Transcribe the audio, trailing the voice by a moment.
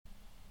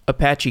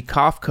Apache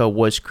Kafka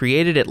was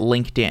created at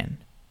LinkedIn.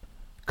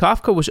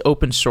 Kafka was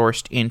open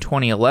sourced in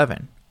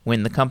 2011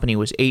 when the company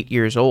was 8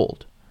 years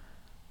old.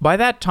 By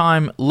that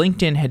time,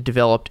 LinkedIn had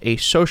developed a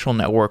social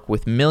network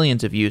with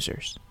millions of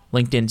users.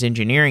 LinkedIn's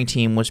engineering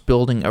team was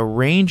building a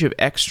range of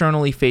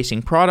externally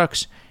facing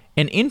products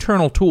and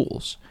internal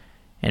tools,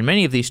 and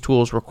many of these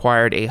tools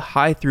required a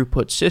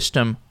high-throughput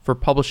system for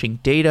publishing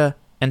data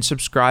and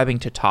subscribing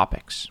to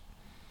topics.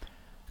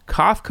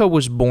 Kafka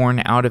was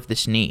born out of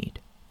this need.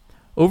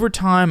 Over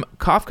time,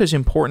 Kafka's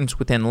importance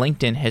within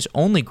LinkedIn has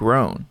only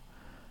grown.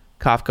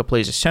 Kafka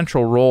plays a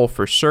central role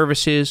for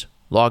services,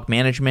 log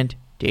management,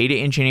 data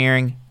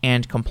engineering,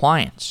 and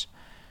compliance.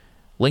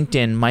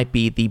 LinkedIn might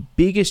be the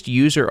biggest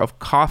user of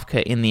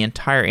Kafka in the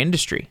entire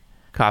industry.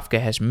 Kafka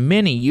has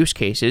many use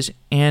cases,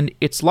 and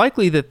it's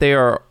likely that they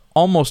are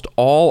almost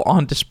all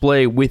on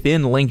display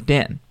within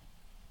LinkedIn.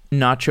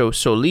 Nacho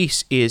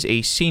Solis is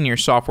a senior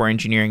software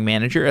engineering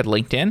manager at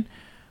LinkedIn,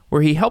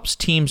 where he helps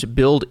teams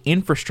build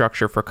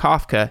infrastructure for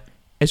Kafka,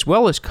 as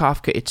well as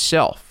Kafka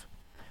itself.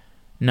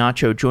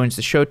 Nacho joins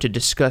the show to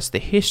discuss the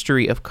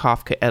history of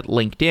Kafka at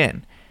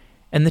LinkedIn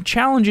and the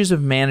challenges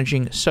of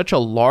managing such a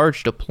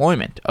large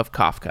deployment of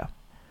Kafka.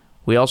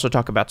 We also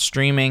talk about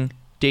streaming,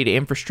 data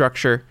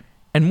infrastructure,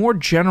 and more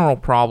general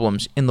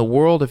problems in the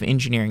world of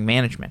engineering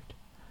management.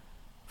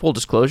 Full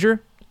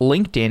disclosure,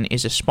 LinkedIn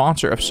is a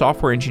sponsor of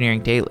Software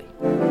Engineering Daily.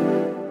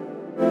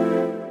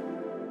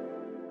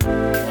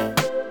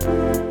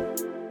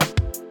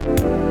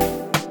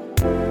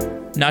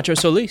 Nacho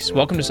Solis,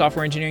 welcome to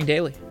Software Engineering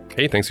Daily.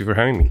 Hey, thanks for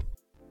having me.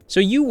 So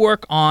you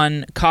work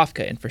on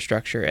Kafka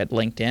infrastructure at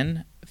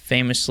LinkedIn.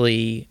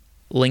 Famously,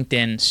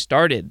 LinkedIn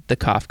started the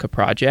Kafka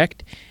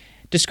project.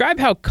 Describe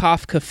how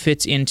Kafka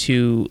fits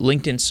into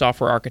LinkedIn's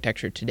software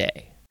architecture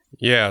today.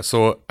 Yeah,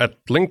 so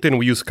at LinkedIn,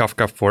 we use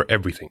Kafka for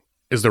everything.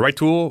 It's the right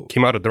tool,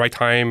 came out at the right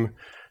time,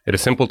 it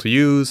is simple to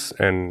use,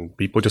 and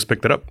people just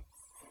picked it up.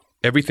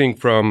 Everything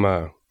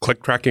from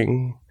click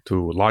tracking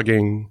to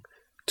logging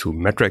to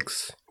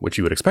metrics, which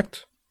you would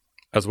expect,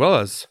 as well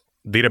as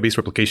database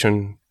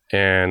replication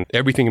and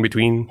everything in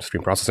between,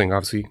 stream processing,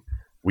 obviously,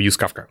 we use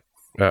Kafka.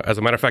 As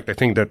a matter of fact, I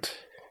think that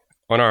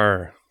on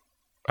our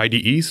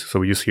IDEs,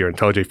 so we use here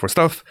IntelliJ for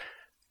stuff,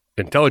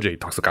 IntelliJ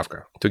talks to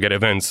Kafka to get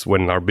events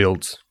when our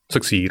builds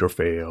succeed or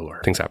fail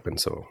or things happen.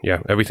 So yeah,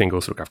 everything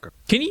goes through Kafka.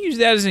 Can you use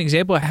that as an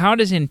example? How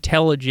does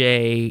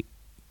IntelliJ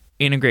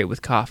integrate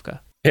with Kafka?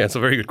 Yeah, it's a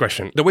very good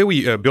question. The way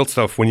we build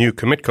stuff, when you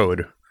commit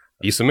code,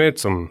 you submit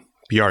some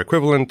PR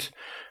equivalent,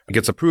 it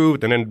gets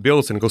approved, and then it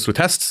builds and goes through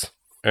tests.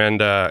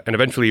 And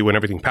eventually, when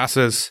everything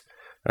passes,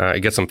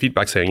 it gets some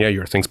feedback saying, yeah,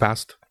 your thing's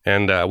passed.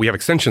 And we have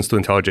extensions to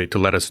IntelliJ to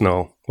let us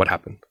know what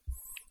happened.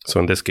 So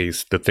in this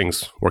case, the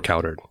things work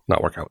out or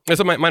not work out.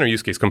 It's a minor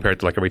use case compared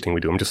to like everything we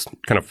do. I'm just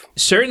kind of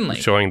certainly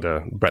showing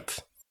the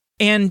breadth.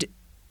 And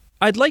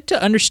I'd like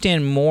to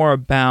understand more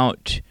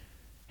about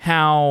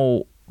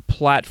how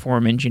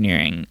platform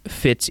engineering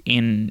fits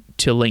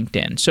into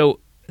LinkedIn. So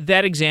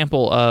that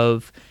example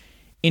of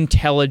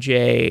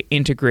IntelliJ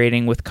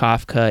integrating with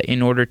Kafka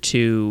in order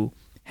to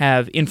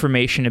have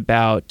information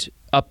about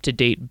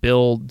up-to-date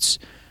builds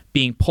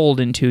being pulled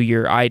into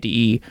your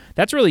IDE,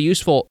 that's really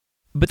useful,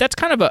 but that's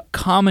kind of a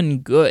common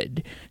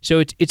good.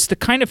 So it's the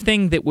kind of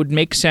thing that would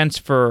make sense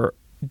for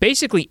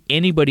basically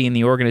anybody in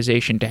the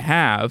organization to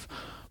have,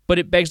 but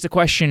it begs the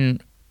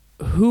question,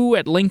 who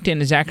at LinkedIn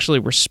is actually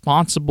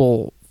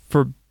responsible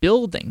for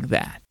building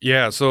that?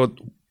 Yeah, so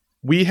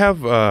we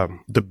have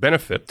the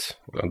benefit,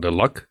 the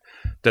luck,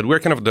 that we're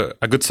kind of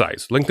a good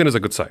size. LinkedIn is a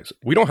good size.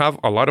 We don't have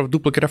a lot of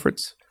duplicate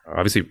efforts.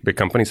 Obviously, big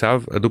companies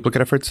have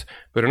duplicate efforts.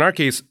 But in our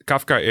case,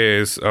 Kafka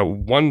is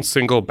one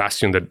single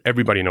bastion that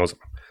everybody knows.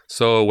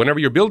 So whenever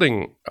you're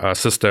building a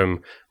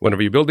system,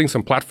 whenever you're building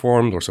some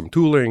platforms or some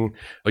tooling,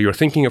 or you're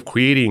thinking of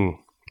creating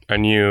a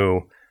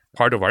new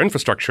part of our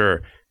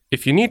infrastructure,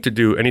 if you need to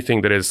do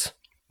anything that is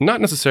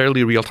not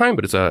necessarily real time,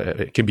 but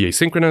it can be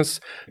asynchronous,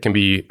 it can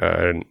be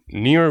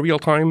near real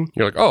time.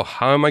 You're like, oh,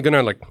 how am I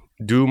going to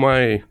do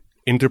my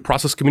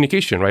inter-process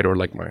communication, right? Or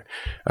like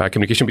my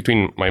communication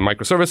between my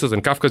microservices,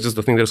 and Kafka is just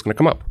the thing that's going to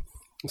come up.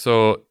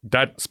 So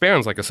that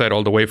spans, like I said,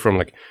 all the way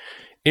from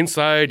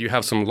inside, you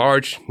have some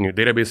large new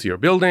database you're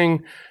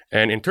building,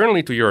 and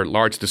internally to your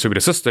large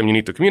distributed system, you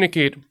need to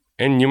communicate,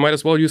 and you might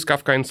as well use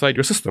Kafka inside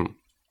your system.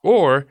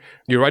 Or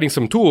you're writing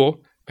some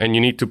tool, and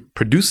you need to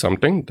produce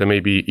something that may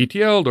be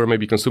ETL'd or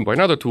maybe consumed by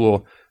another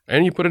tool,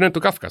 and you put it into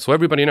Kafka, so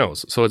everybody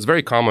knows. So it's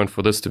very common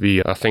for this to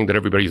be a thing that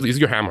everybody is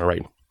your hammer,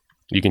 right?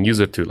 You can use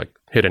it to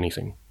hit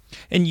anything.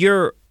 And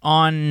you're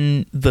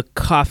on the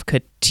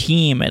Kafka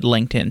team at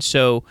LinkedIn.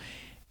 So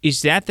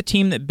is that the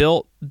team that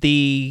built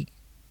the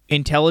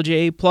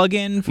IntelliJ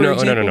plugin, for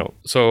example? No.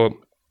 So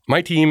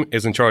my team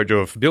is in charge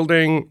of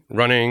building,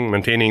 running,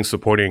 maintaining,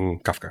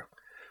 supporting Kafka.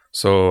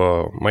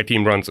 So my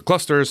team runs the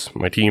clusters.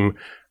 My team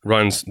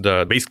runs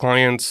the base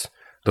clients,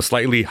 the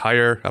slightly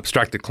higher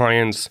abstracted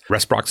clients,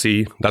 REST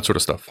proxy, that sort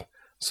of stuff.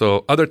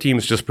 So other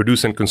teams just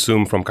produce and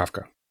consume from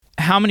Kafka.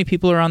 How many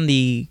people are on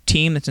the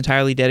team that's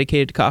entirely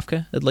dedicated to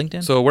Kafka at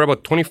LinkedIn? So we're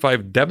about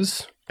 25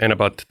 devs and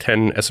about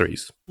 10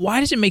 SREs. Why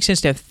does it make sense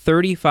to have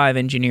 35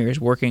 engineers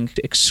working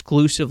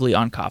exclusively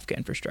on Kafka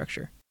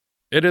infrastructure?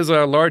 It is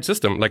a large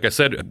system. Like I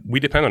said, we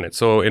depend on it.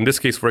 So in this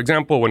case, for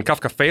example, when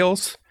Kafka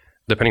fails,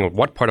 depending on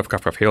what part of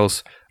Kafka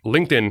fails,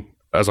 LinkedIn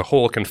as a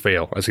whole can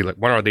fail. I see like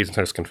one of our data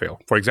centers can fail.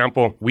 For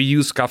example, we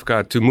use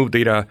Kafka to move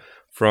data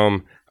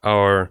from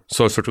our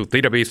source of truth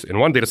database in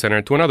one data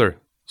center to another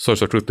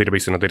source of truth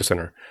database in a data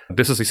center.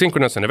 This is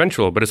asynchronous and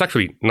eventual, but it's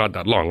actually not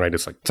that long, right?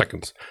 It's like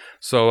seconds.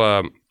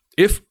 So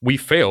if we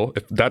fail,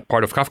 if that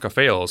part of Kafka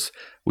fails,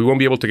 we won't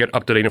be able to get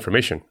up-to-date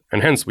information.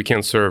 And hence, we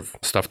can't serve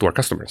stuff to our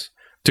customers.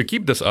 To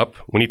keep this up,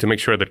 we need to make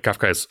sure that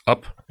Kafka is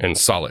up and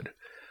solid.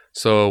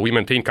 So we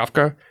maintain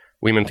Kafka.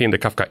 We maintain the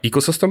Kafka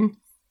ecosystem.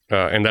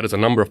 And that is a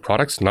number of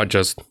products, not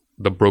just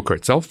the broker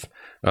itself.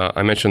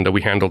 I mentioned that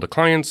we handle the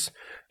clients,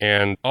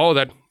 and all of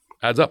that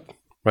adds up,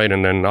 right?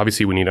 And then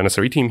obviously we need an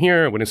SRE team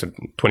here. We need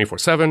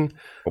 24/7.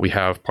 We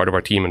have part of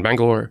our team in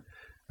Bangalore.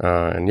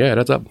 And yeah, it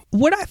adds up.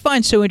 What I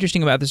find so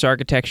interesting about this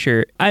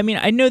architecture, I mean,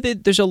 I know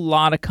that there's a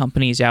lot of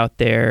companies out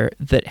there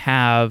that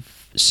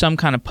have some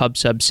kind of pub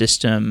sub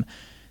system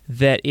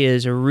that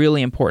is a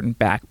really important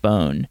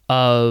backbone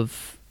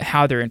of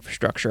how their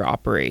infrastructure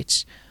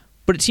operates.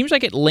 But it seems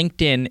like at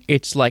LinkedIn,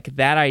 it's like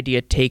that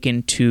idea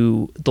taken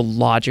to the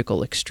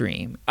logical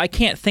extreme. I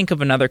can't think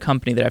of another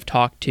company that I've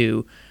talked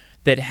to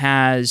that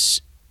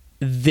has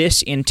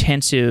this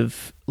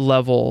intensive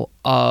level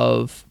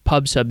of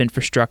pub sub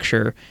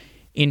infrastructure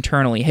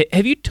internally.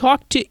 Have you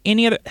talked to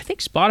any other? I think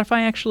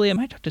Spotify actually. I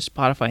might talk to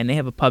Spotify, and they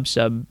have a pub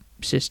sub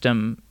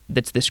system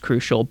that's this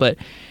crucial. But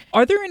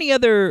are there any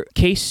other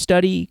case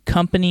study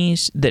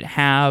companies that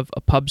have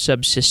a pub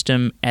sub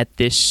system at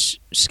this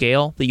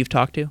scale that you've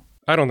talked to?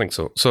 I don't think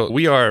so. So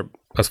we are,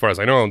 as far as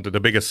I know, the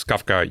biggest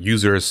Kafka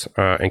users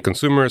and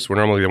consumers. We're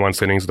normally the ones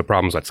sending the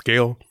problems at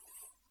scale.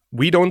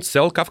 We don't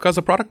sell Kafka as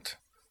a product.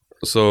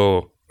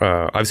 So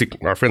obviously,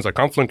 our friends at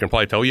Confluent can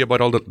probably tell you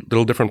about all the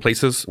little different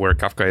places where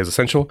Kafka is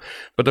essential.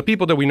 But the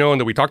people that we know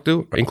and that we talk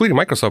to, including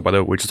Microsoft, by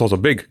the way, which is also a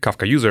big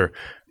Kafka user,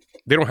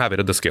 they don't have it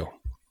at this scale.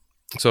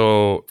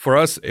 So for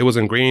us, it was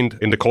ingrained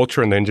in the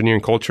culture and the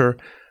engineering culture.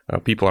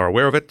 People are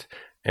aware of it.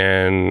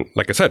 And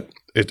like I said,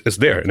 it's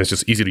there and it's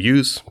just easy to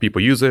use.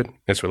 People use it.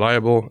 It's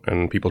reliable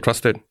and people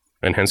trust it.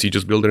 And hence you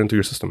just build it into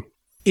your system.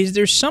 Is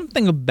there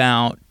something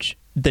about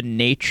the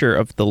nature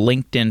of the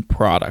LinkedIn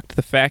product,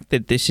 the fact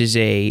that this is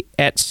a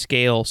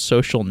at-scale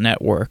social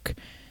network,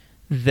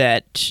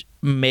 that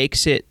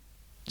makes it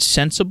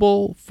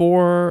sensible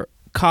for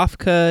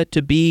Kafka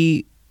to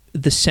be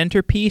the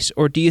centerpiece?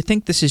 Or do you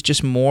think this is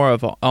just more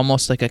of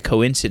almost like a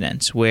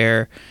coincidence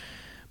where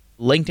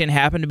LinkedIn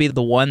happened to be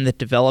the one that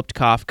developed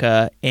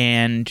Kafka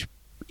and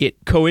it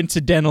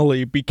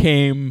coincidentally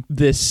became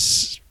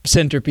this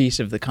centerpiece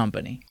of the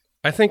company?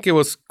 I think it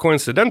was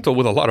coincidental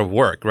with a lot of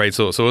work, right?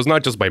 So it was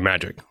not just by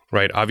magic,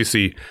 right?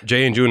 Obviously,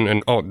 Jay and June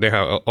and they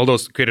have all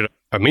those created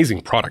an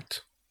amazing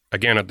product.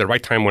 Again, at the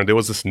right time when there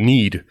was this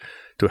need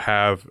to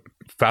have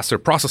faster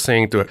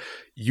processing, to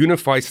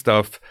unify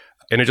stuff,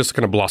 and it just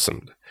kind of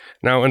blossomed.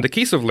 Now, in the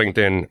case of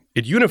LinkedIn,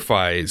 it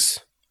unifies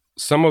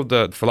some of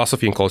the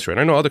philosophy and culture. And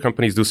I know other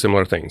companies do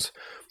similar things.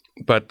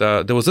 But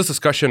there was this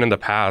discussion in the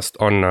past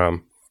on,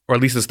 or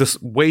at least it's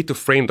this way to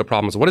frame the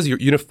problems. What is your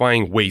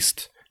unifying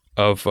waste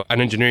of an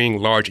engineering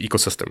large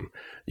ecosystem?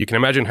 You can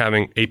imagine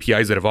having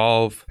APIs that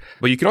evolve,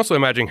 but you can also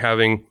imagine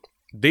having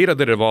data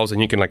that evolves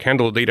and you can like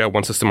handle data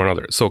one system or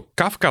another. So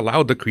Kafka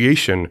allowed the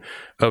creation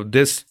of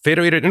this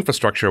federated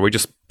infrastructure where you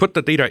just put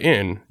the data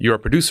in, you're a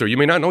producer, you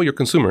may not know your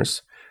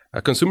consumers.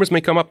 Consumers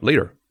may come up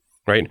later,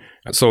 right?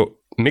 So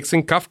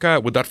mixing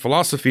Kafka with that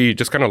philosophy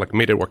just kind of like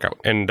made it work out.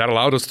 And that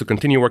allowed us to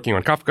continue working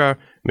on Kafka,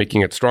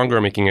 making it stronger,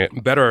 making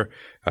it better.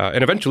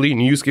 And eventually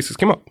new use cases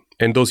came up.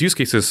 And those use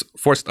cases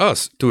forced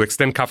us to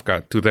extend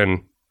Kafka to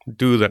then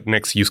do that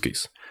next use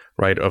case,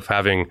 right? Of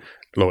having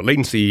low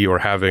latency or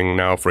having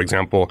now, for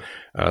example,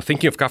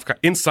 thinking of Kafka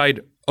inside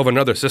of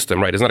another system,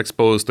 right? It's not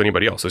exposed to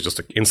anybody else. It's just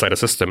like inside a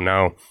system.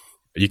 Now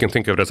you can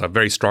think of it as a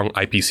very strong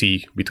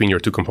IPC between your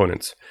two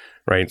components,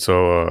 right?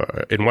 So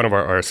in one of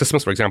our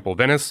systems, for example,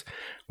 Venice,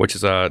 which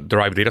is a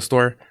derived data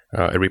store,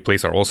 it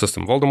replaced our old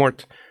system,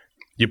 Voldemort.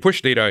 You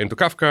push data into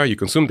Kafka, you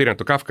consume data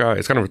into Kafka.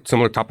 It's kind of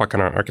similar Tapa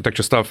kind of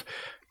architecture stuff.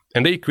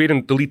 And they create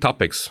and delete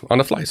topics on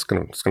the fly. It's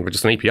kind of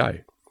just an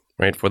API,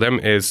 right? For them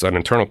is an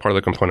internal part of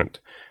the component.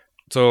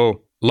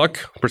 So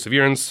luck,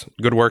 perseverance,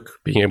 good work,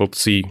 being able to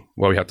see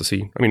what we have to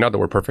see. I mean, not that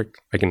we're perfect.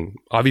 I can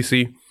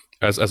obviously,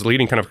 as a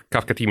leading kind of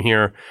Kafka team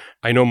here,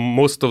 I know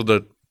most of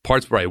the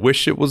parts where I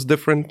wish it was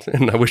different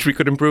and I wish we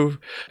could improve.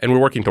 And we're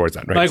working towards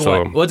that, right? Like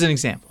so, what? What's an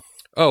example?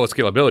 Oh,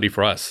 scalability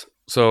for us.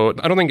 So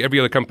I don't think every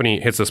other company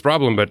hits this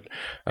problem, but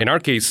in our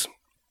case,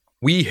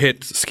 we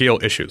hit scale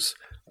issues.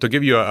 To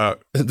give you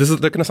this is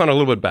going to sound a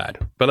little bit bad,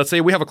 but let's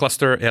say we have a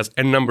cluster, it has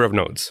n number of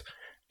nodes.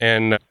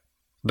 And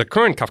the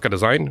current Kafka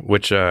design,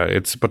 which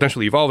it's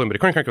potentially evolving, but the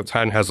current Kafka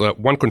design has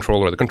one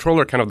controller. The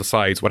controller kind of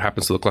decides what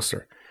happens to the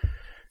cluster.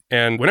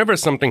 And whenever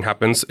something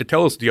happens, it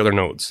tells the other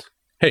nodes,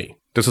 hey,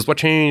 this is what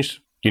changed.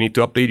 You need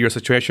to update your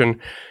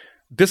situation.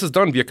 This is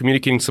done via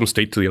communicating some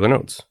state to the other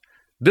nodes.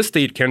 this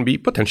state can be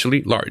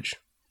potentially large.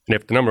 And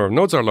if the number of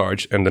nodes are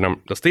large and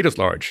the state is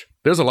large,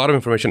 there's a lot of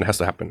information that has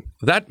to happen.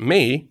 That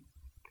may,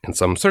 in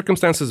some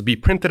circumstances, be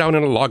printed out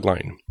in a log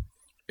line.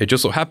 It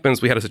just so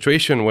happens we had a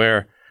situation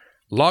where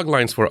log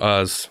lines for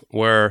us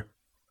were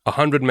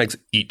 100 megs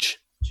each.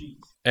 Jeez.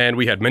 And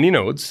we had many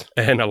nodes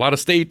and a lot of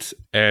states,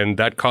 and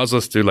that caused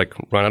us to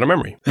run out of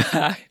memory,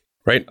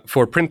 right?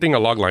 For printing a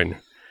log line.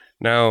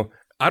 Now,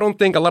 I don't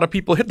think a lot of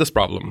people hit this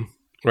problem,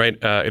 right?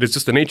 It is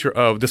just the nature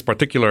of this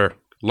particular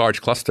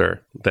large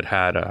cluster that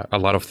had a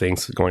lot of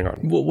things going on.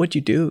 What'd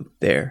you do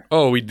there?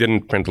 Oh, we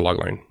didn't print the log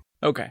line.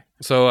 Okay.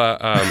 So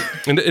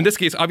in this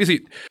case, obviously,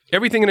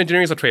 everything in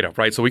engineering is a trade-off,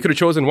 right? So we could have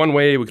chosen one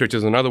way, we could have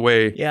chosen another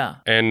way. Yeah.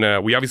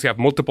 And we obviously have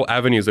multiple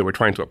avenues that we're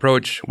trying to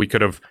approach. We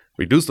could have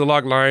reduced the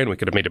log line. We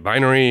could have made it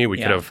binary. We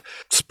could have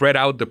spread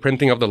out the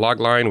printing of the log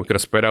line. We could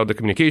have spread out the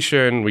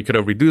communication. We could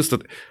have reduced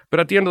it. But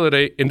at the end of the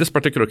day, in this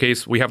particular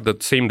case, we have the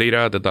same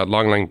data that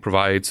log line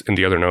provides in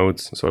the other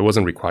nodes. So it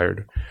wasn't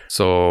required.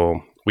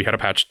 So we had a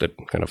patch that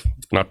kind of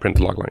not print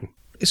the log line.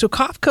 So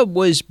Kafka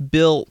was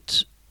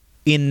built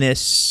in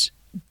this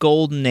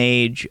golden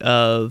age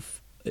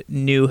of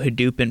new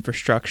Hadoop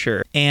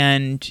infrastructure.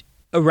 And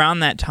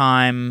around that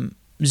time,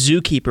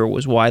 Zookeeper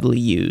was widely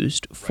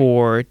used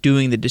for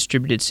doing the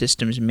distributed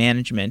systems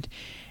management.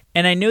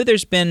 And I know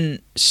there's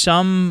been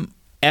some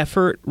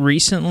effort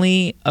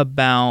recently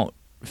about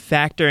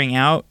factoring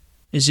out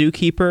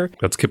Zookeeper.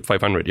 That's KIP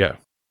 500, yeah.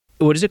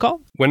 What is it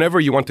called? Whenever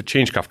you want to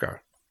change Kafka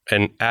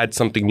and add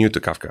something new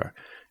to Kafka,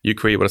 you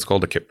create what is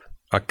called a KIP,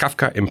 a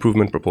Kafka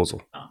Improvement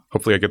Proposal.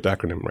 Hopefully I get the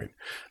acronym right.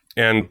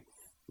 And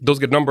those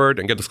get numbered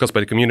and get discussed by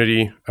the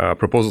community.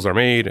 Proposals are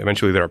made.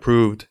 Eventually, they're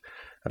approved.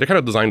 They're kind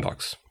of design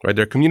docs, right?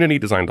 They're community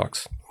design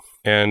docs.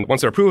 And once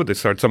they're approved,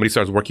 somebody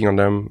starts working on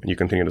them, and you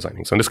continue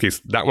designing. So in this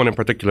case, that one in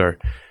particular,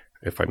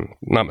 if I'm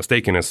not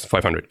mistaken, is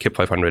 500. KIP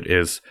 500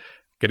 is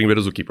getting rid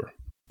of Zookeeper.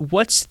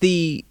 What's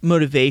the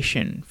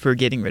motivation for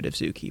getting rid of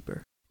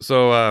Zookeeper?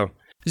 So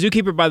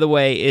Zookeeper, by the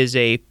way, is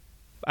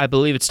I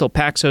believe it's still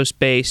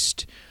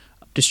Paxos-based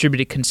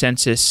distributed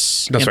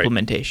consensus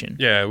implementation.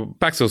 Right. Yeah,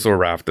 Paxos or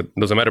Raft, it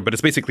doesn't matter. But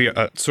it's basically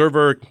a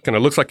server, kind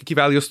of looks like a key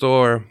value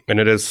store, and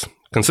it is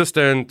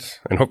consistent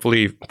and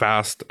hopefully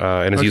fast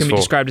and is useful. It can be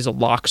described as a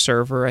lock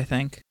server, I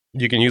think.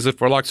 You can use it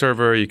for a lock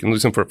server. You can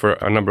use it for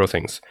a number of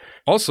things.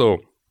 Also,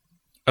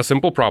 a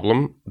simple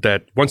problem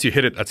that once you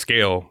hit it at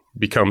scale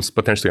becomes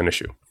potentially an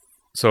issue.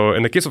 So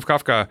in the case of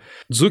Kafka,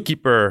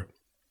 Zookeeper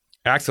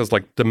acts as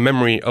like the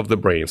memory of the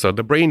brain. So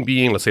the brain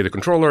being, let's say, the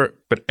controller,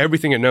 but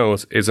everything it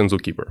knows is in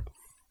Zookeeper.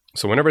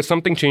 So whenever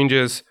something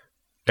changes,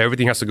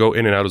 everything has to go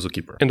in and out of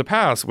Zookeeper. In the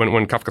past, when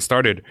Kafka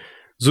started,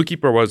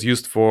 Zookeeper was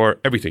used for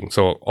everything.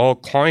 So all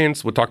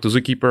clients would talk to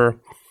Zookeeper,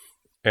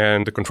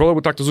 and the controller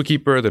would talk to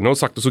Zookeeper, the nodes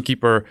talk to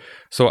Zookeeper.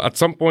 So at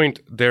some point,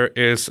 there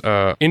is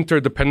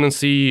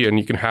interdependency, and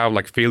you can have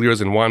like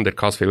failures in one that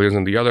cause failures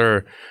in the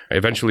other.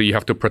 Eventually, you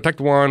have to protect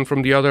one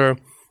from the other.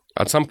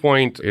 At some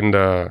point in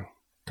the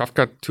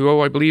Kafka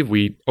 2.0, I believe,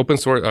 we open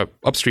source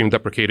upstream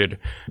deprecated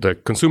the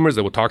consumers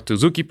that would talk to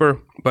Zookeeper,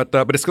 but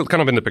it's still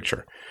kind of in the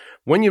picture.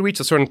 When you reach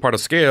a certain part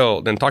of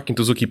scale, then talking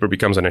to Zookeeper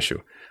becomes an issue.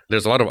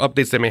 There's a lot of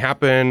updates that may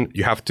happen.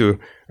 You have to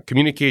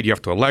communicate, you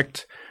have to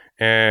elect,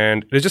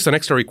 and there's just an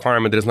extra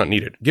requirement that is not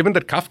needed. Given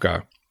that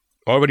Kafka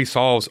already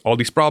solves all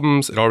these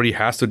problems, it already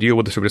has to deal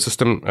with distributed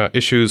system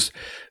issues,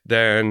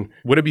 then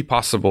would it be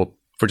possible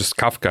for just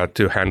Kafka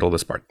to handle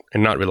this part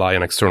and not rely on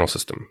an external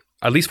system?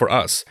 At least for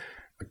us,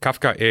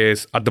 Kafka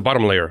is at the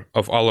bottom layer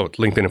of all of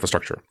LinkedIn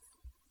infrastructure.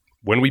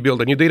 When we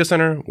build a new data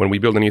center, when we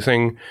build a new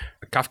thing,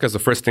 Kafka is the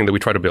first thing that we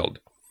try to build.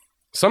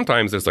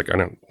 Sometimes there's like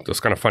this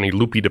kind of funny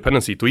loopy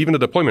dependency to even the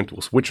deployment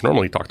tools, which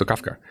normally talk to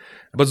Kafka.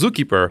 But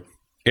Zookeeper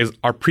is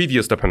our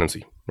previous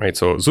dependency, right?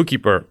 So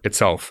Zookeeper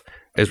itself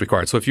is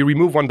required. So if you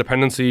remove one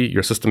dependency,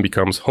 your system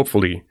becomes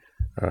hopefully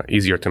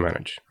easier to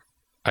manage.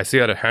 I say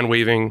that at hand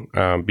waving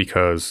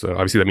because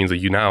obviously that means that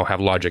you now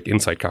have logic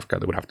inside Kafka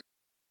that would have to.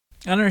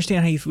 I don't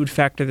understand how you would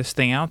factor this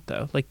thing out,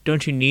 though. Like,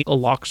 don't you need a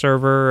lock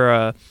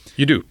server,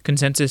 you do.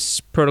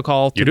 Consensus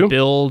protocol to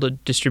build a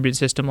distributed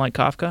system like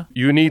Kafka?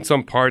 You need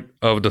some part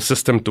of the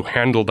system to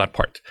handle that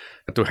part,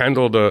 to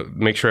handle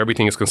make sure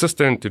everything is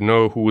consistent, to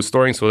know who is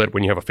storing so that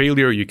when you have a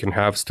failure, you can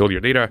have still your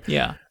data.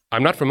 Yeah.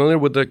 I'm not familiar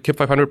with the KIP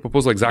 500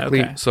 proposal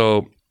exactly,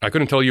 so I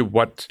couldn't tell you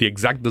what the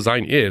exact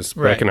design is,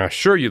 but I can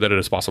assure you that it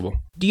is possible.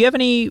 Do you have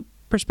any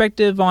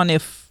perspective on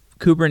if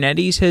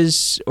Kubernetes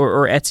has,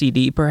 or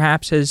etcd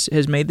perhaps,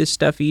 has made this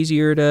stuff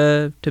easier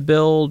to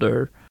build?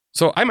 Or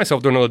So I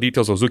myself don't know the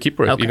details of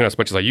Zookeeper, even as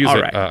much as I use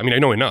it. I mean, I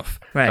know enough.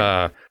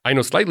 Right. I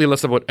know slightly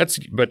less about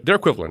etcd, but they're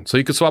equivalent. So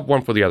you could swap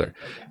one for the other.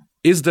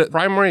 Is the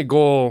primary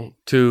goal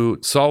to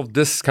solve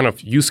this kind of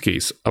use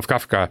case of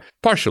Kafka?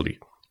 Partially.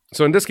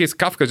 So in this case,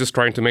 Kafka is just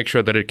trying to make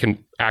sure that it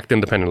can act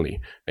independently.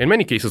 In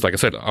many cases, like I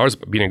said, ours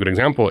being a good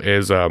example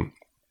is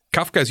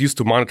Kafka is used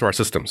to monitor our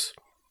systems.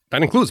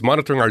 That includes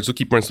monitoring our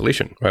Zookeeper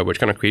installation, right, which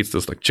kind of creates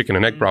this like chicken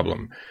and egg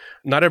problem.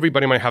 Not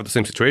everybody might have the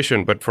same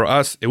situation, but for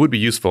us, it would be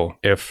useful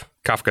if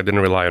Kafka didn't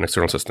rely on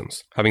external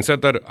systems. Having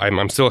said that,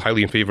 I'm still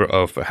highly in favor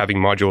of having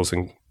modules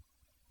and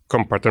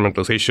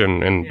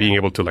compartmentalization and being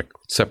able to like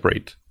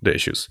separate the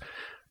issues.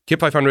 KIP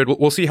 500,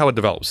 we'll see how it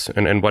develops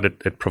and what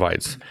it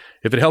provides.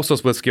 If it helps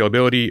us with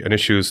scalability and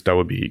issues, that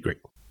would be great.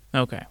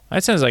 Okay.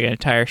 That sounds like an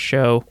entire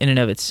show in and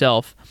of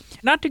itself.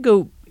 Not to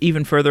go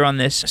even further on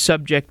this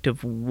subject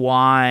of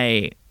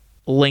why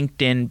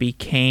LinkedIn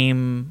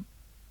became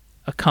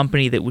a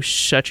company that was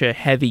such a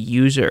heavy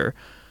user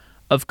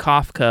of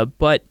Kafka,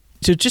 but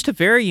so just a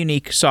very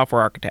unique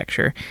software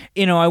architecture.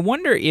 I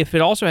wonder if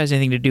it also has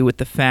anything to do with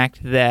the fact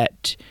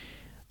that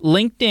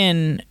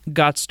LinkedIn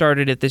got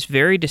started at this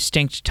very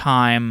distinct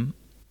time,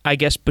 I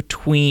guess,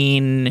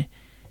 between,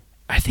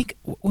 I think,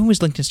 when was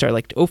LinkedIn started?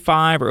 Like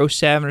 05 or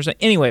 07 or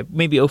something? Anyway,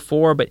 maybe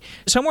 04, but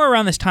somewhere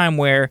around this time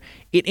where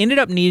it ended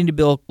up needing to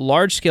build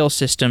large-scale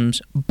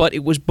systems, but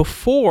it was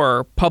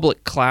before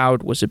public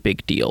cloud was a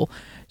big deal.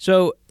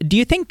 So do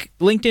you think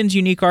LinkedIn's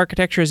unique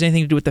architecture has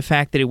anything to do with the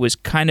fact that it was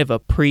kind of a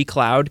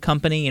pre-cloud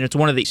company, and it's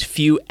one of these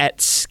few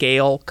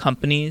at-scale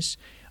companies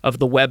of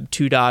the Web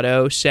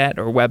 2.0 set,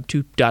 or Web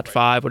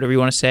 2.5, whatever you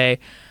want to say,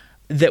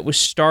 that was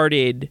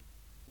started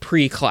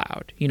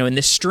pre-cloud, in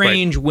this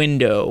strange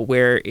window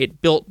where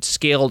it built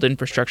scaled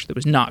infrastructure that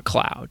was not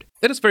cloud?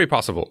 It is very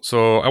possible.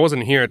 So I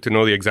wasn't here to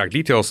know the exact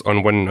details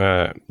on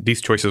when these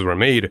choices were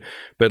made,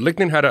 but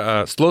LinkedIn had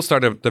a slow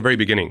start at the very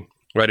beginning,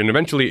 right? And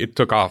eventually it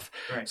took off.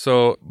 Right.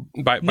 So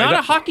by not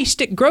a hockey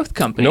stick growth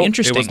company. No,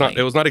 Interestingly.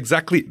 It was not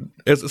exactly.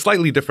 It's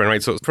slightly different,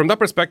 right? So from that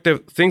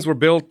perspective, things were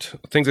built,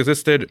 things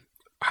existed.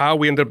 How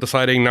we ended up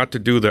deciding not to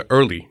do the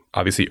early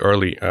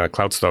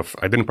cloud stuff.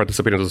 I didn't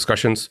participate in those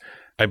discussions.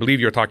 I believe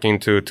you're talking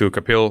to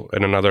Kapil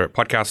in another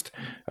podcast.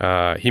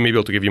 He may be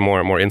able to give you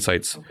more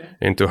insights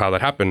into how that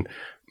happened.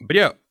 But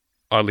yeah,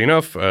 oddly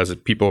enough, as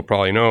people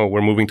probably know,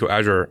 we're moving to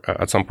Azure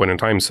at some point in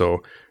time.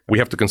 So we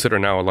have to consider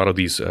now a lot of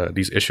these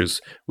issues.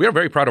 We are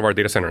very proud of our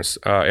data centers,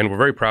 and we're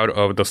very proud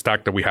of the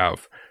stack that we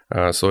have.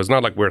 So it's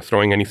not like we're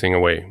throwing anything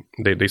away.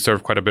 They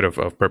serve quite a bit of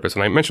purpose.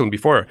 And I mentioned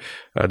before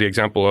the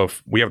example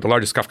of we have the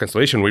largest Kafka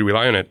installation. We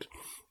rely on it,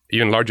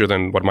 even larger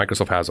than what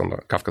Microsoft has on the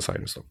Kafka side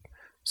and stuff.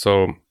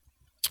 So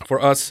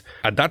for us,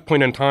 at that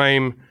point in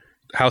time,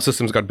 how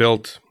systems got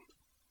built,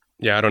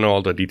 I don't know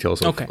all the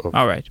details.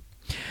 All right.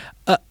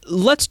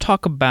 Let's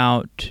talk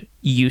about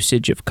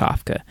usage of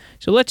Kafka.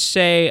 So let's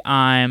say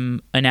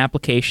I'm an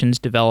applications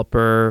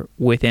developer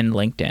within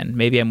LinkedIn.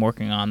 Maybe I'm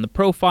working on the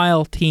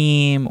profile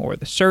team or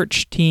the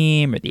search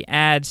team or the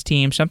ads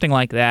team, something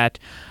like that.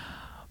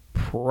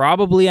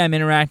 Probably I'm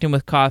interacting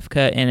with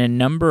Kafka in a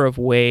number of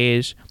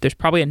ways. There's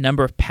probably a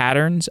number of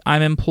patterns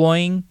I'm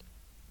employing.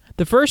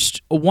 The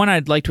first one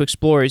I'd like to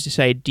explore is this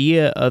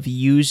idea of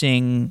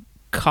using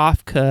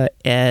Kafka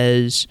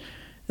as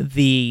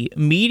the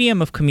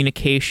medium of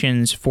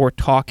communications for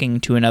talking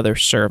to another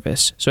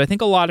service. So I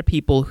think a lot of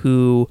people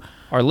who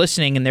are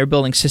listening and they're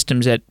building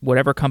systems at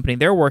whatever company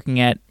they're working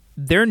at,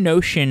 their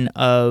notion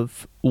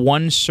of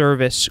one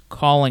service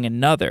calling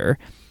another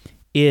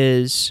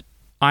is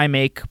I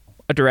make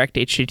a direct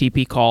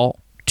HTTP call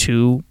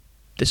to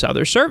this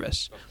other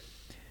service.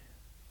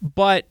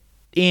 But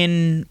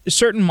in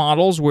certain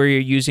models where you're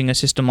using a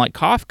system like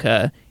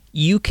Kafka,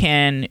 you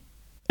can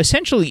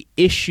essentially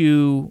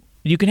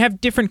you can have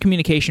different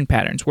communication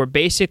patterns where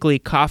basically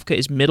Kafka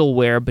is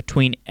middleware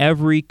between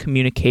every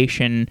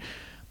communication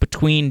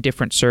between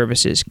different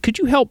services. Could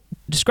you help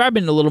describe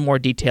in a little more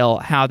detail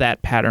how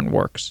that pattern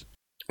works?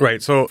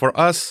 Right. So for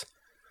us,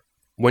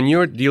 when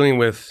you're dealing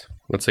with,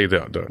 let's say,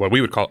 the what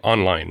we would call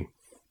online,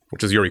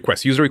 which is your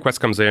request. User request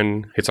comes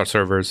in, hits our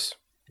servers,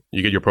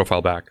 you get your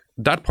profile back.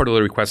 That part of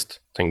the request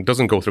thing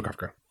doesn't go through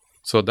Kafka.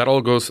 So that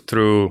all goes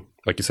through,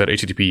 like you said,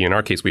 HTTP. In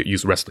our case, we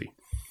use RESTly.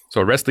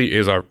 So RESTly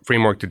is our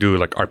framework to do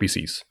like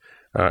RPCs.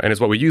 And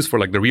it's what we use for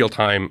like the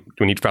real-time,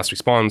 we need fast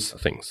response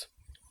things.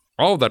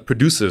 All of that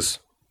produces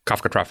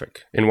Kafka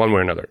traffic in one way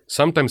or another,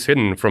 sometimes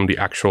hidden from the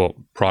actual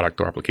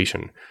product or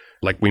application.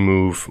 Like we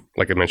move,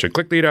 like I mentioned,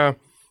 click data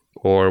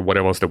or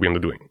whatever else that we end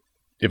up doing.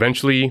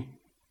 Eventually,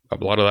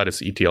 a lot of that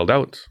is ETL'd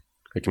out.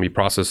 It can be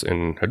processed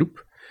in Hadoop.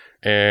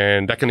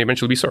 And that can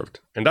eventually be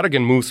served. And that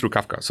again moves through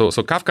Kafka. So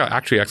Kafka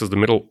actually acts as the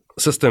middle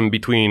system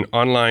between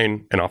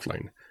online and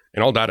offline.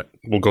 And all that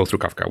will go through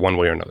Kafka one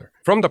way or another.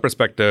 From the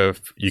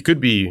perspective, you could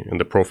be in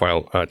the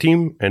profile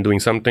team and doing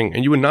something,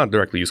 and you would not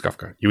directly use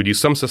Kafka. You would use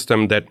some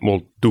system that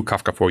will do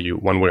Kafka for you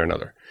one way or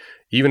another.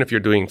 Even if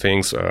you're doing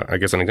things, I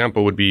guess an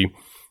example would be,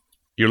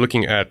 you're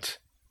looking at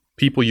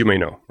people you may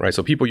know, right?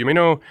 So people you may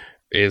know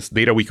is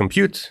data we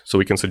compute, so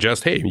we can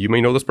suggest, hey, you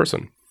may know this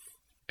person.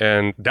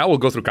 And that will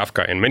go through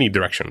Kafka in many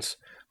directions.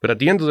 But at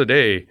the end of the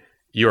day,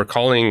 you are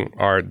calling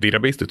our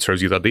database that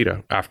serves you that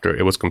data after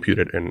it was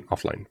computed in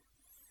offline.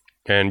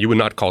 And you would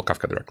not call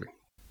Kafka directly.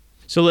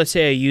 So let's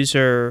say a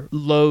user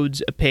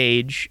loads a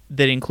page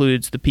that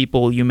includes the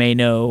people you may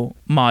know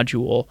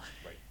module.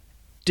 Right.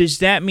 Does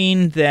that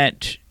mean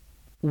that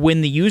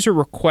when the user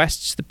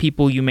requests the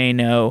people you may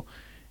know,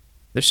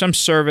 there's some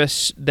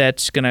service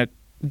that's going to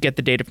get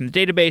the data from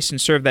the database and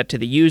serve that to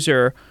the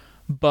user,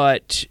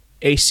 but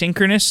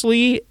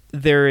asynchronously,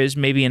 there is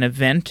maybe an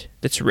event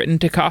that's written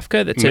to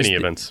Kafka that says... Many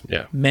events,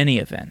 yeah. Many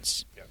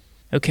events. Yeah.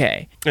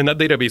 Okay. And that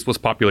database was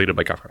populated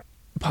by Kafka.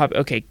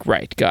 Okay,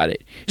 right, got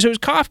it. So is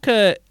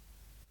Kafka,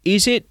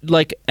 is it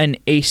like an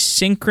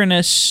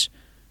asynchronous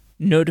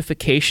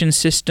notification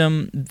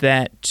system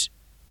that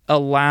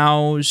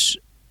allows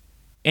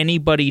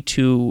anybody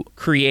to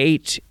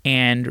create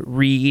and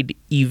read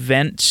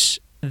events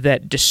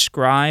that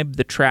describe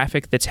the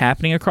traffic that's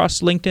happening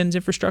across LinkedIn's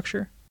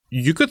infrastructure?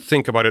 You could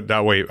think about it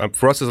that way.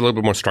 For us, it's a little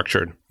bit more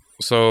structured.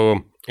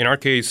 So in our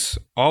case,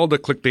 all the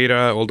click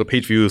data, all the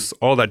page views,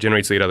 all that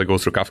generates data that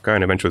goes through Kafka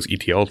and eventually is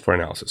ETL'd for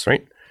analysis,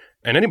 right?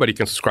 And anybody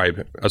can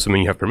subscribe,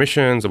 assuming you have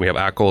permissions, and we have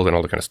ACLs and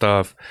all that kind of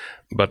stuff.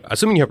 But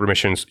assuming you have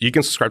permissions, you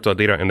can subscribe to that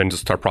data and then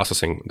just start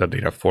processing that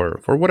data for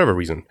whatever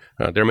reason.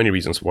 There are many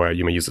reasons why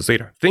you may use this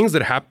data. Things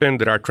that happen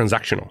that are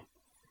transactional,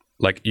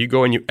 like you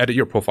go and you edit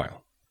your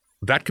profile.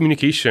 That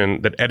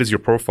communication that edits your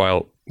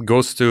profile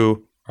goes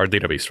to our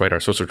database, right? Our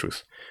source of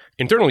truth.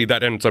 Internally,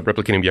 that ends up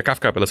replicating via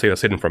Kafka, but let's say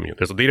that's hidden from you.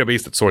 There's a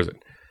database that stores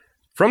it.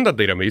 From that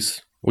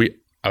database, we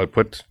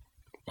output,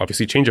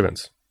 obviously, change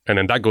events. And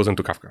then that goes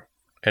into Kafka.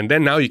 And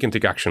then now you can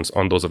take actions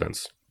on those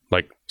events.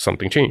 Like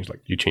something changed,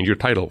 like you change your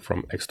title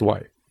from X to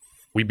Y.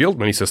 We build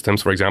many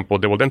systems, for example,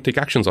 that will then take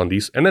actions on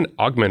these and then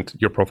augment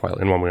your profile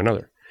in one way or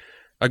another.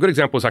 A good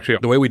example is actually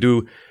the way we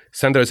do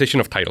standardization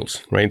of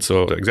titles, right?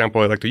 So the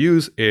example I like to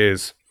use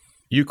is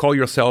you call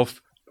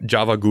yourself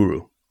Java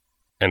Guru.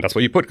 And that's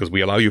what you put because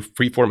we allow you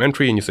free-form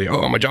entry and you say,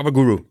 oh, I'm a Java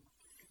Guru.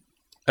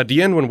 At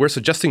the end, when we're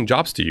suggesting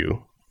jobs to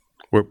you,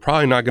 we're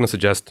probably not going to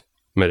suggest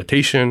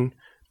meditation.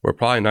 We're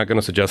probably not going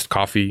to suggest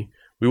coffee.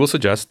 We will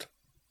suggest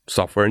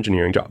software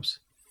engineering jobs.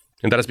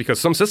 And that is because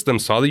some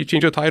systems saw that you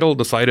changed your title,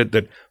 decided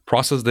that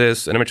process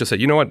this, and eventually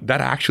said, you know what,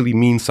 that actually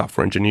means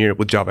software engineer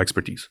with Java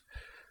expertise.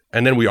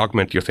 And then we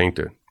augment your thing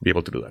to be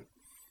able to do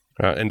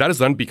that. And that is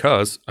done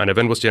because an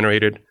event was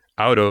generated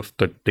out of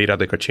the data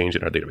that got changed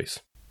in our database.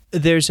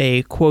 There's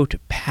a, quote,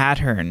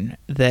 pattern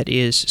that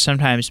is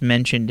sometimes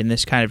mentioned in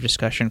this kind of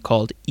discussion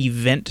called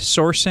event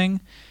sourcing.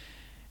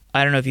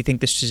 I don't know if you think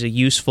this is a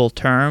useful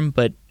term,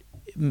 but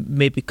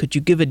maybe could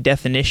you give a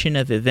definition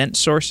of event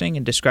sourcing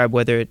and describe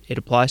whether it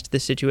applies to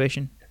this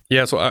situation?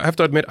 Yeah, so I have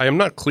to admit, I am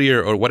not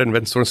clear on what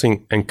event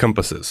sourcing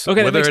encompasses.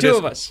 Okay, that makes two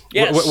of us.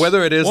 Yes.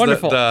 Whether it is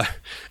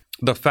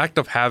the fact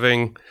of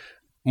having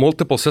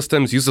multiple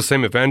systems use the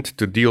same event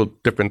to deal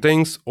different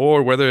things,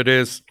 or whether it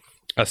is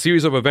a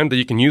series of events that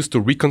you can use to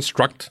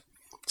reconstruct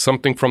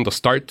something from the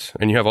start,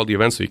 and you have all the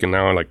events, so you can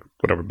now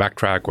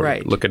backtrack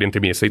or look at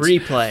intermediate states.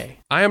 Replay.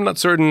 I am not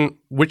certain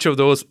which of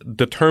those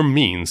the term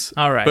means.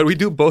 All right. But we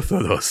do both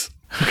of those.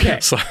 Okay.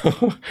 So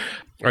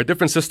our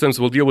different systems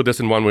will deal with this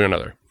in one way or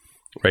another,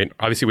 right?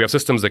 Obviously, we have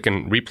systems that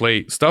can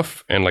replay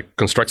stuff and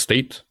construct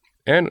state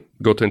and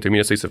go to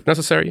intermediate states if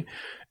necessary.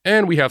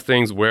 And we have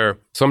things where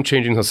some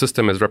change in the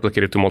system is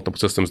replicated to multiple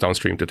systems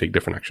downstream to take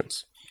different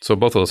actions. So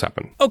both of those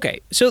happen.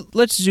 Okay, so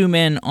let's zoom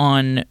in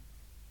on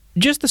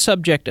just the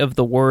subject of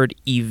the word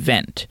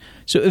event.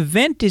 So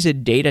event is a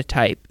data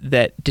type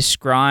that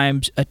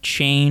describes a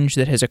change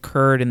that has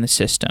occurred in the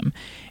system.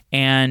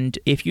 And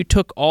if you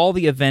took all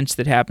the events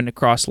that happened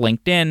across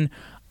LinkedIn,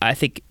 I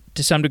think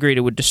to some degree,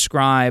 it would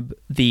describe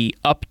the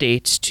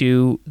updates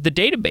to the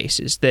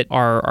databases that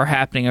are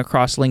happening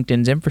across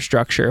LinkedIn's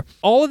infrastructure.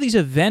 All of these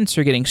events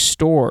are getting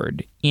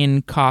stored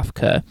in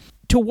Kafka.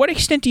 To what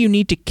extent do you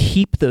need to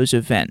keep those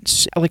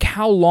events?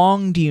 How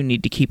long do you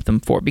need to keep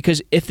them for?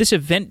 Because if this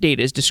event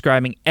data is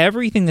describing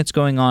everything that's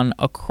going on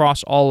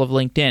across all of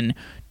LinkedIn,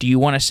 do you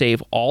want to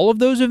save all of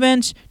those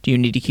events? Do you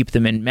need to keep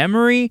them in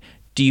memory?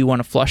 Do you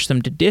want to flush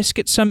them to disk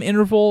at some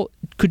interval?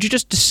 Could you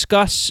just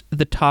discuss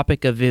the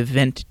topic of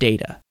event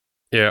data?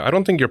 Yeah, I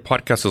don't think your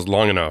podcast is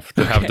long enough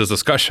to have this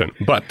discussion,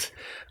 but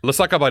let's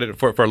talk about it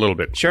for a little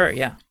bit. Sure,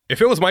 yeah.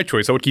 If it was my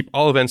choice, I would keep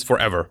all events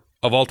forever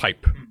of all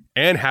type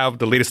and have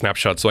the latest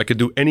snapshot so I could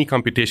do any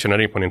computation at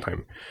any point in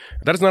time.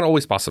 That is not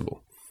always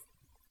possible.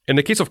 In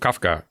the case of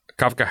Kafka,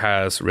 Kafka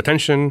has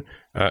retention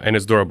and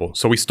is durable.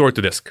 So we store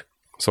to disk.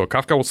 So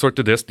Kafka will store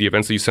to disk the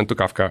events that you send to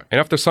Kafka, and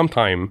after some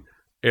time,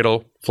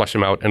 it'll flush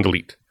them out and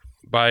delete.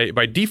 By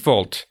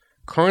default,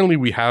 currently,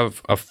 we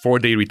have a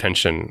 4-day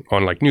retention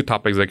on new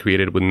topics that are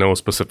created with no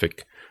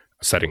specific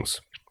settings.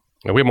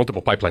 Now, we have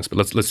multiple pipelines, but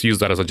let's use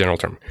that as a general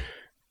term.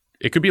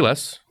 It could be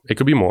less, it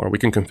could be more. We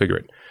can configure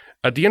it.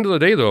 At the end of the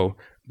day, though,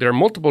 there are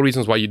multiple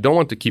reasons why you don't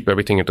want to keep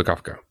everything into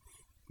Kafka.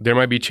 There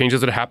might be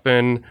changes that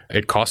happen.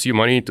 It costs you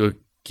money to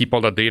keep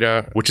all that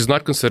data, which is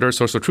not considered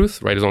source of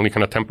truth, right? It's only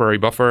kind of temporary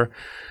buffer.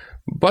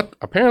 But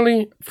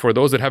apparently, for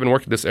those that haven't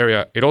worked in this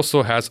area, it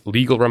also has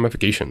legal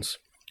ramifications.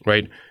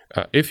 Right?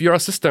 If you're a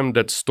system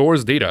that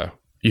stores data,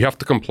 you have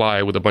to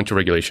comply with a bunch of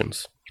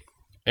regulations.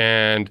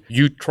 And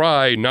you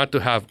try not to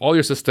have all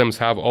your systems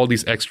have all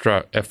these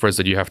extra efforts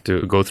that you have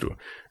to go through.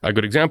 A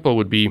good example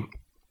would be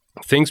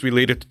things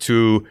related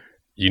to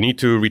you need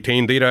to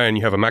retain data and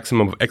you have a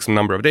maximum of X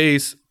number of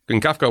days. In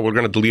Kafka, we're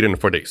going to delete it in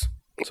 4 days.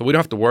 So we don't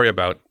have to worry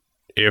about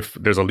if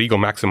there's a legal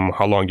maximum,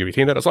 how long you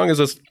retain that, as long as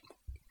it's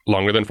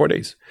longer than 4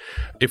 days.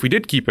 If we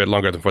did keep it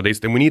longer than 4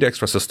 days, then we need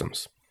extra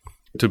systems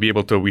to be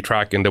able to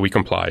retrack and that we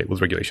comply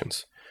with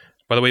regulations.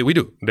 By the way, we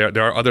do.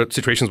 There are other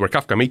situations where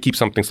Kafka may keep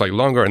something slightly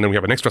longer, and then we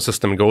have an extra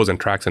system that goes and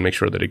tracks and makes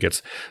sure that it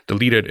gets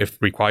deleted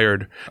if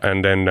required.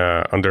 And then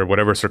under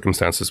whatever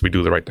circumstances, we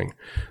do the right thing.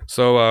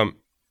 So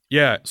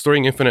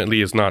storing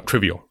infinitely is not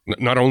trivial,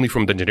 not only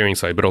from the engineering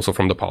side, but also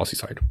from the policy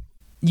side.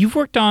 You've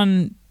worked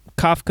on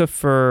Kafka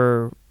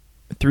for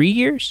 3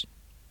 years?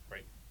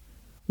 Right.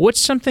 What's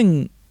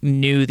something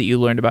new that you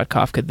learned about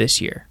Kafka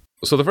this year?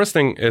 So the first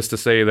thing is to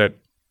say that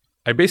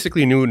I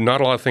basically knew not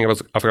a lot of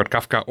things about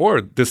Kafka or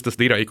this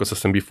data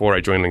ecosystem before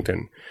I joined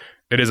LinkedIn.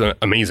 It is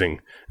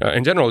amazing.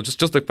 In general,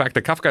 just the fact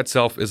that Kafka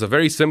itself is a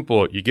very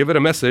simple, you give it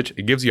a message,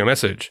 it gives you a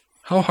message.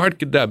 How hard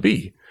could that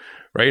be,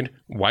 right?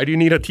 Why do you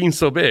need a team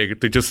so big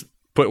to just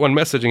put one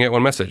message and get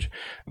one message?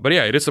 But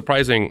yeah, it is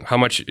surprising how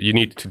much you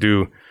need to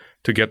do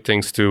to get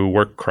things to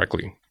work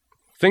correctly.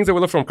 Things that we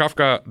learned from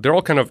Kafka, they're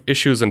all kind of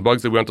issues and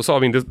bugs that we want to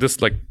solve. I mean, this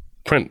like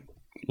print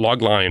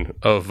log line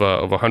of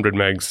 100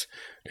 megs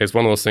is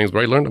one of those things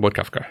where I learned about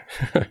Kafka.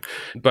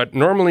 But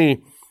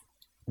normally,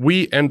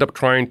 we end up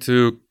trying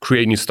to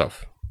create new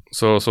stuff.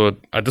 So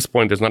at this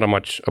point, there's not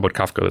much about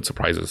Kafka that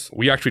surprises.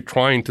 We actually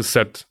trying to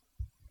set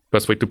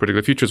best way to predict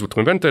the futures what we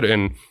invented.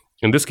 And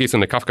in this case,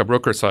 in the Kafka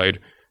broker side,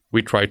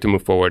 we try to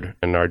move forward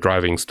and are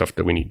driving stuff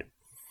that we need.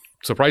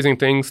 Surprising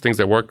things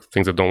that work,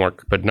 things that don't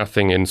work, but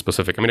nothing in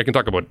specific. I mean, I can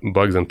talk about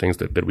bugs and things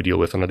that we deal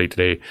with on a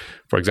day-to-day.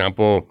 For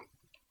example,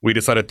 we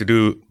decided to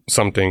do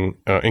something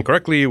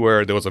incorrectly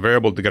where there was a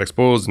variable to get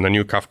exposed in the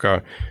new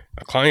Kafka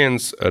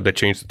clients that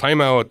changed the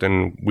timeout,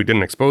 and we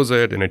didn't expose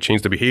it, and it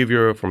changed the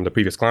behavior from the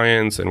previous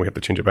clients, and we had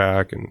to change it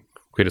back and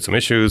created some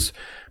issues.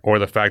 Or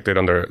the fact that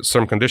under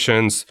some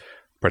conditions,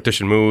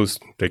 partition moves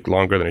take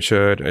longer than it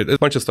should. It's a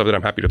bunch of stuff that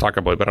I'm happy to talk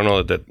about, but I don't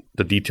know that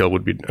the detail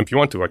would be, if you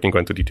want to, I can go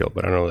into detail,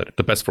 but I don't know that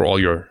the best for all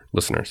your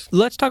listeners.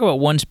 Let's talk about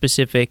one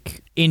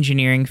specific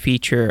engineering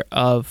feature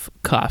of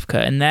Kafka,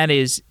 and that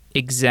is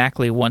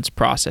exactly once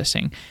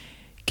processing.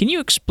 Can you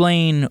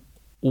explain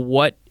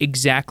what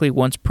exactly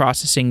once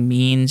processing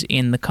means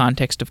in the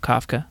context of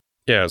Kafka?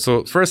 Yeah,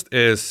 so first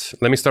is,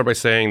 let me start by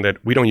saying that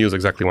we don't use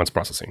exactly once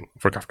processing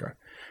for Kafka.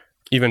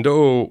 Even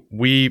though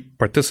we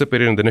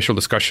participated in the initial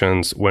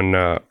discussions when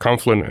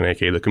Confluent and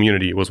aka the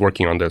community was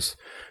working on this,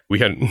 we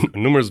had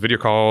numerous video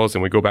calls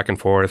and we go back and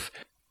forth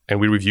and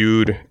we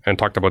reviewed and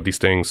talked about these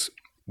things.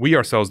 We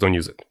ourselves don't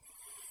use it.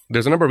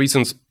 There's a number of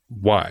reasons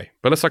why,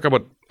 but let's talk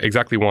about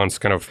exactly once.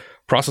 Kind of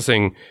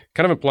processing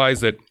kind of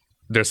implies that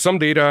there's some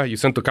data you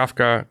send to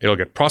Kafka, it'll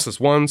get processed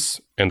once,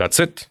 and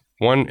that's it,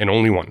 one and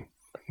only one.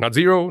 Not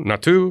zero,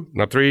 not two,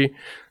 not three.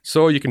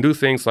 So you can do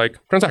things like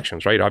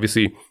transactions, right?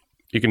 Obviously,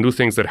 you can do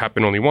things that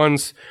happen only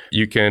once.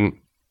 You can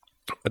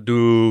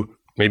do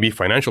maybe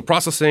financial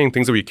processing,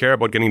 things that we care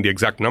about getting the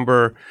exact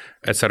number,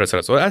 et cetera, et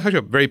cetera. So that's actually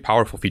a very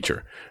powerful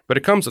feature, but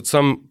it comes at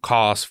some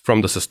cost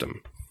from the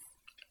system.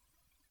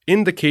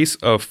 In the case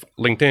of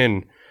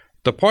LinkedIn,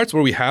 the parts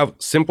where we have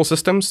simple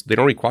systems, they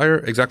don't require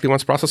exactly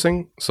once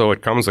processing. So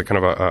it comes a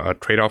kind of a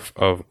trade-off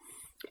of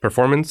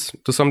performance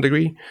to some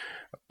degree.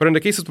 But in the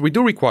cases where we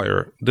do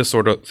require this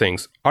sort of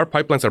things, our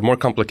pipelines are more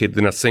complicated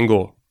than a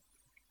single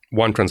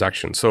one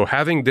transaction. So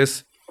having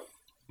this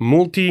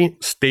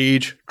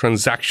multi-stage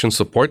transaction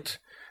support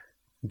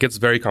gets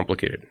very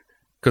complicated.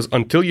 Because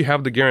until you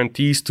have the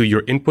guarantees to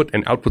your input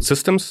and output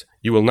systems,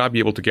 you will not be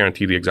able to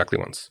guarantee the exactly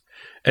once.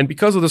 And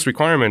because of this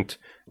requirement,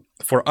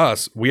 for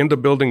us, we end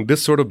up building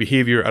this sort of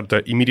behavior at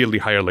the immediately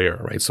higher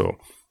layer, right? So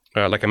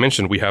like I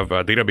mentioned, we have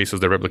databases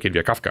that replicate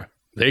via Kafka.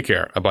 They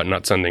care about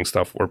not sending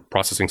stuff or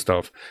processing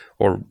stuff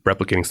or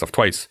replicating stuff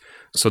twice.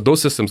 So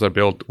those systems are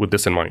built with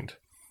this in mind.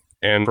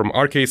 And from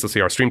our case, let's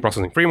say our stream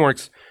processing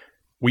frameworks,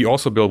 we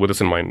also build with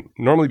this in mind.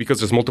 Normally because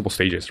there's multiple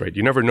stages, right?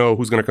 You never know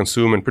who's going to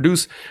consume and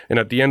produce. And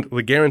at the end,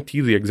 the guarantee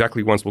the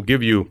exactly once will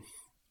give you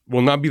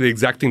will not be the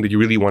exact thing that you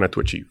really wanted to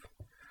achieve.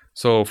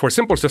 So for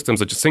simpler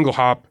systems that just single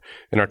hop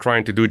and are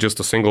trying to do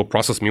just a single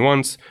process me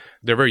once,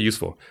 they're very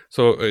useful.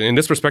 So in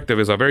this perspective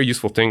is a very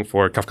useful thing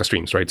for Kafka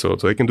streams, right? So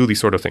they can do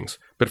these sort of things.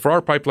 But for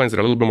our pipelines that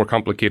are a little bit more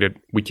complicated,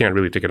 we can't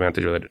really take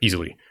advantage of that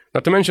easily.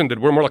 Not to mention that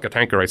we're more like a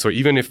tanker, right? So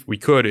even if we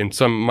could, in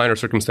some minor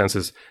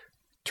circumstances,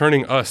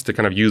 turning us to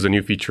kind of use a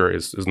new feature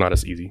is not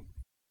as easy.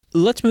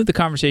 Let's move the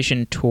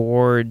conversation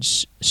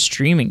towards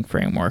streaming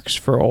frameworks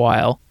for a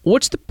while.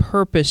 What's the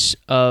purpose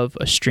of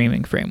a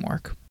streaming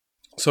framework?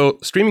 So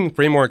streaming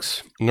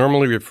frameworks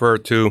normally refer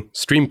to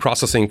stream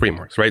processing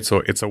frameworks, right?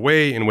 So it's a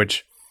way in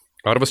which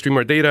out of a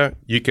streamer data,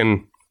 you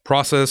can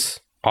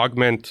process,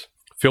 augment,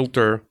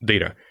 filter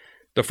data.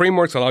 The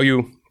frameworks allow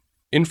you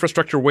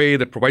infrastructure way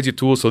that provides you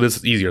tools so this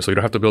is easier, so you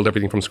don't have to build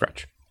everything from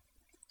scratch.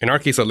 In our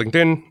case at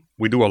LinkedIn,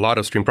 we do a lot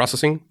of stream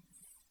processing.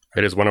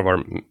 It is one of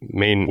our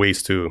main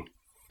ways to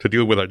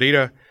deal with our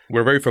data.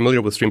 We're very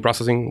familiar with stream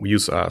processing. We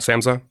use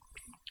SAMSA.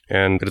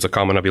 And it is a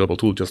common available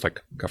tool, just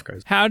like Kafka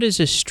is. How does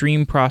a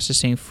stream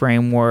processing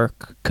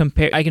framework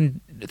compare? I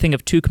can think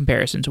of two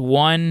comparisons.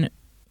 One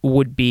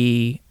would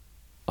be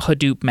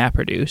Hadoop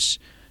MapReduce.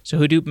 So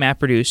Hadoop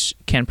MapReduce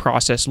can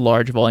process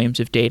large volumes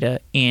of data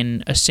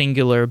in a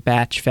singular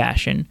batch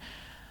fashion.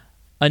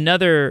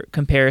 Another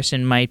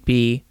comparison might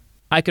be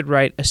I could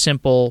write a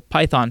simple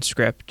Python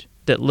script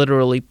that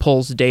literally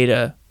pulls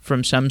data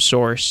from some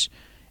source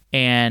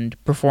and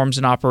performs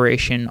an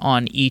operation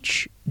on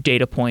each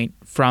data point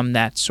from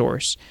that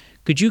source.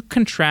 Could you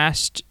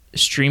contrast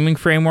streaming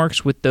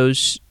frameworks with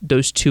those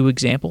two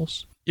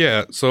examples?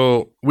 Yeah,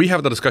 so we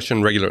have the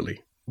discussion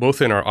regularly,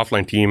 both in our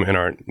offline team and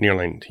our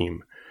nearline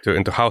team,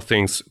 into how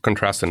things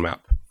contrast and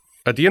map.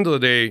 At the end of the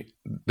day,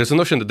 there's a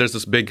notion that there's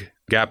this big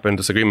gap and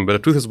disagreement, but the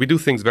truth is we do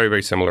things very,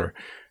 very similar.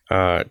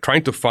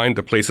 Trying to find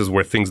the places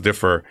where things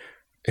differ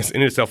is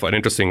in itself an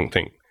interesting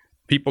thing.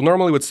 People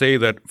normally would say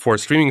that for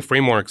streaming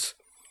frameworks,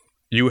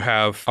 you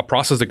have a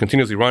process that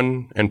continuously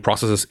runs and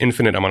processes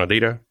infinite amount of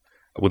data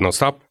with no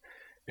stop.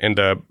 And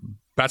the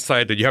bad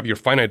side that you have your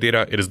finite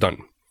data, it is done,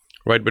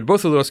 right? But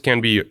both of those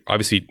can be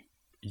obviously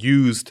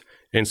used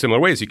in similar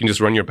ways. You can just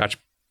run your batch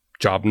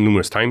job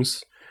numerous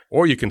times,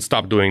 or you can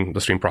stop doing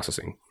the stream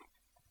processing.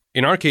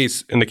 In our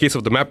case, in the case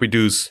of the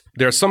MapReduce,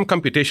 there are some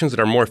computations that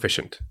are more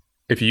efficient.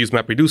 If you use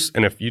MapReduce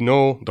and if you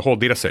know the whole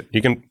data set,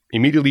 you can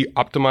immediately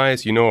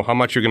optimize, you know how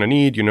much you're going to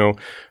need, you know,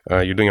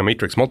 you're doing a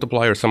matrix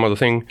multiply or some other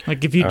thing.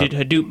 Like if you did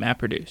Hadoop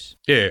MapReduce.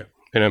 Yeah,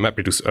 in a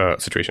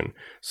MapReduce situation.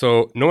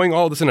 So knowing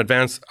all this in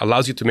advance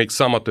allows you to make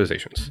some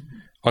optimizations. Mm-hmm.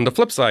 On the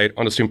flip side,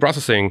 on the stream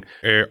processing,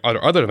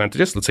 are other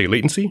advantages, let's say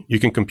latency. You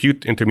can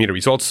compute intermediate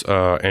results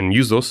and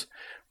use those.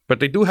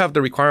 But they do have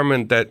the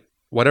requirement that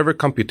whatever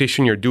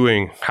computation you're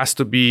doing has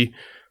to be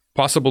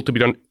possible to be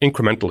done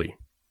incrementally.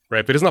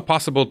 Right? If it is not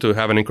possible to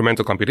have an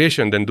incremental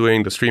computation, then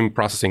doing the stream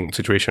processing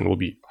situation will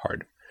be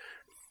hard.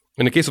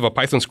 In the case of a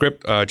Python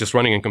script just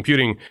running and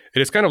computing,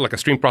 it is kind of like a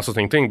stream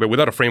processing thing, but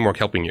without a framework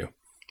helping you.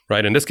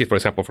 Right? In this case, for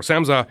example, for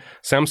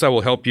SAMZA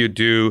will help you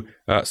do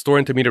store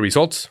intermediate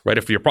results. Right?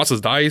 If your process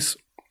dies,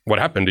 what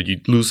happened? Did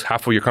you lose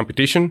half of your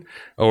computation,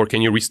 or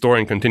can you restore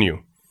and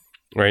continue?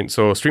 Right?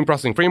 So stream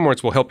processing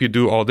frameworks will help you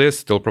do all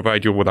this. They'll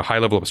provide you with a high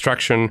level of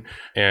abstraction,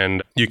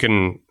 and you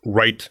can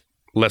write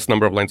less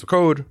number of lines of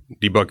code,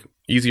 debug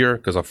easier,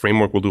 because a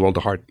framework will do all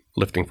the hard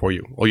lifting for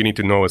you. All you need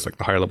to know is like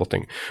the higher level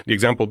thing. The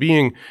example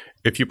being,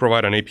 if you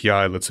provide an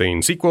API, let's say in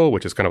SQL,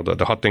 which is kind of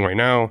the hot thing right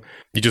now,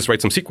 you just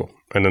write some SQL,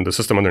 and then the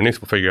system underneath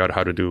will figure out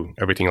how to do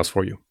everything else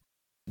for you.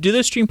 Do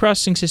those stream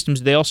processing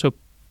systems, they also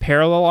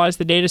parallelize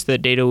the data so the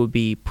data would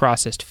be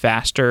processed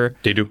faster?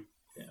 They do.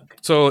 Yeah, okay.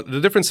 So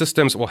the different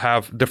systems will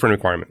have different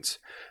requirements,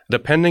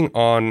 depending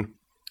on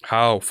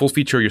how full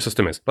feature your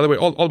system is. By the way,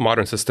 all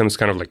modern systems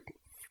kind of like,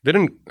 they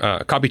didn't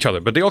copy each other,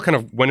 but they all kind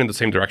of went in the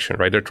same direction,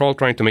 right? They're all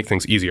trying to make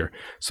things easier.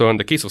 So in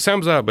the case of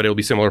SAMZA, but it'll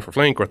be similar for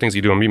Flink or things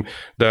you do on Beam,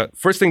 the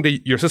first thing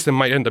that your system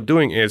might end up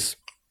doing is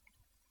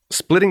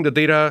splitting the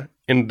data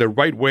in the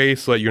right way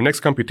so that your next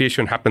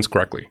computation happens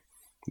correctly.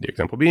 The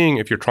example being,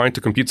 if you're trying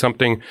to compute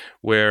something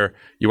where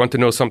you want to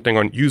know something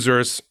on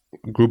users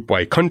grouped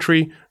by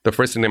country, the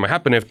first thing that might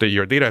happen if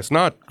your data is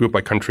not grouped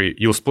by country,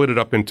 you'll split it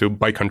up into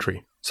by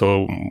country.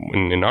 So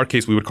in our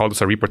case, we would call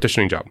this a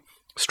repartitioning job.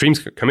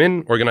 Streams come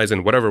in, organized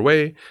in whatever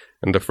way,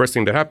 and the first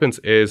thing that happens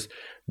is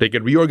they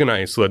get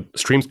reorganized so that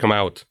streams come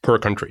out per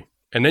country.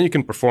 And then you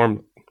can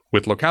perform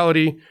with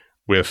locality,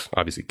 with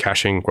obviously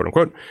caching, quote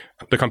unquote,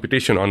 the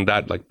computation on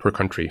that like per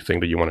country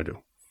thing that you want to do.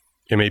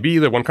 It may be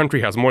that one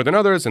country has more than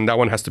others, and that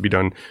one has to be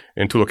done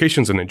in two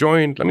locations and then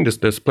joined. I mean,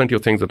 there's plenty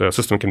of things that the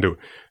system can do.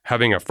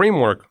 Having a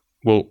framework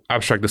will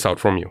abstract this out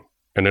from you,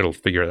 and it'll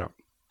figure it out.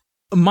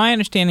 My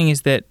understanding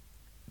is that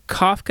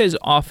Kafka is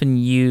often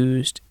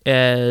used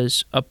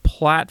as a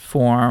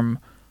platform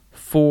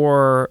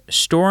for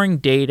storing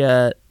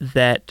data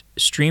that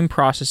stream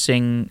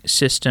processing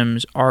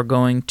systems are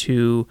going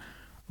to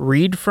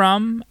read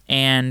from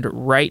and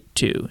write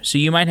to. So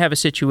you might have a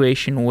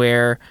situation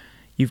where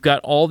you've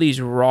got all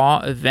these raw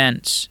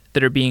events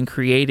that are being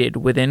created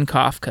within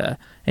Kafka,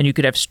 and you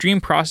could have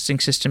stream processing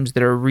systems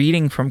that are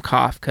reading from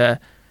Kafka,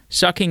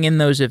 sucking in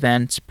those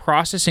events,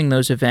 processing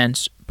those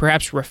events,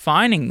 perhaps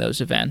refining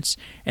those events,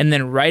 and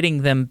then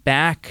writing them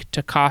back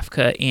to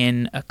Kafka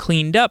in a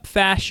cleaned up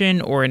fashion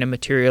or in a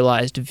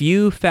materialized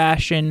view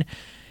fashion.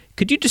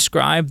 Could you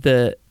describe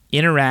the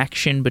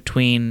interaction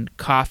between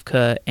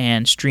Kafka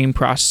and stream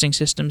processing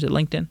systems at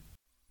LinkedIn?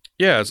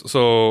 Yes,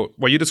 so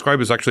what you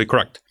described is actually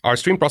correct. Our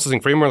stream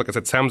processing framework, like I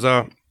said,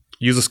 SAMZA,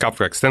 uses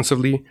Kafka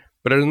extensively,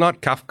 but it is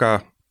not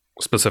Kafka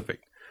specific.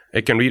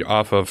 It can read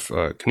off of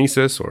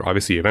Kinesis or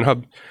obviously Event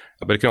Hub,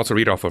 but it can also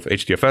read off of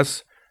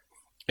HDFS.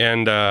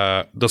 And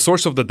the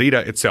source of the data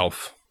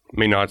itself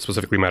may not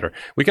specifically matter.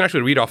 We can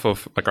actually read off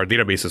of like our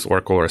databases,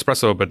 Oracle or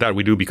Espresso, but that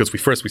we do because we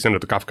send it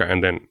to Kafka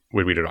and then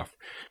we read it off.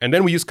 And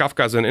then we use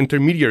Kafka as an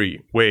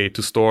intermediary way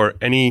to store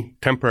any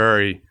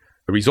temporary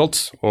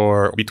results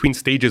or between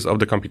stages of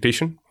the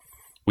computation.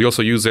 We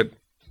also use it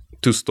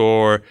to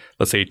store,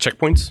 let's say,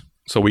 checkpoints.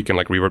 So we can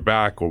like revert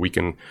back, or we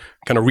can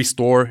kind of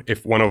restore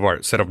if one of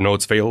our set of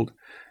nodes failed.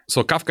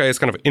 So Kafka is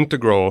kind of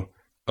integral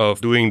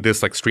of doing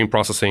this like stream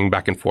processing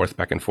back and forth.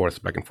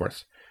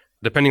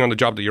 Depending on the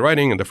job that you're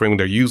writing and the framework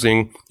they're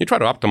using, you try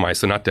to optimize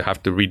so not to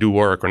have to redo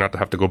work or not to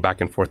have to go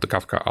back and forth to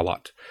Kafka a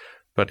lot.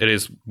 But it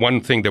is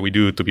one thing that we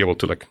do to be able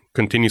to like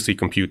continuously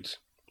compute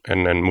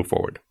and then move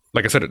forward.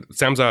 Like I said,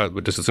 SAMZA,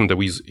 which is the system that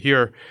we use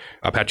here,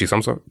 Apache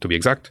SAMZA to be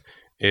exact,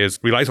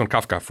 relies on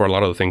Kafka for a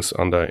lot of the things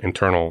on the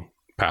internal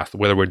path,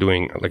 whether we're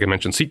doing, like I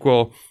mentioned,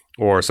 SQL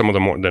or some of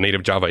the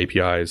native Java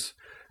APIs.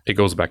 It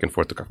goes back and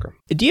forth to Kafka.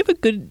 Do you have a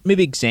good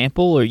maybe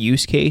example or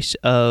use case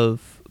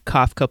of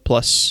Kafka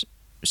plus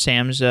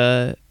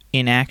Samza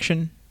in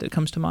action that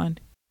comes to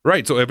mind?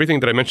 Right. So everything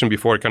that I mentioned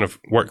before kind of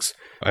works.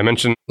 I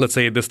mentioned, let's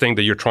say this thing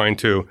that you're trying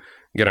to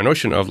get a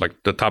notion of, like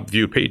the top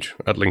view page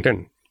at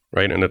LinkedIn,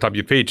 right? And the top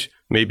view page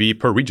may be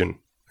per region.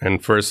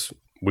 And first,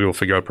 we will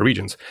figure out per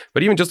regions.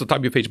 But even just the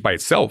top view page by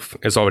itself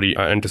is already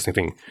an interesting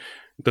thing.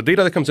 The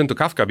data that comes into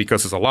Kafka,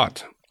 because it's a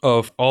lot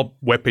of all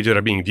web pages that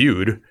are being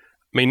viewed,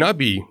 may not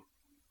be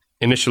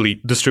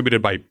initially distributed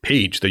by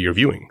page that you're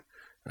viewing.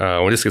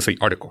 Or in this case, say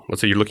article.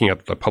 Let's say you're looking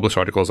at the published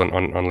articles on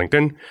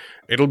LinkedIn.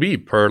 It'll be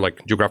per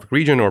like geographic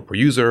region or per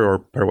user or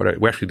per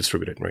what we actually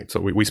distribute it, right? So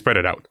we spread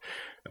it out.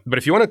 But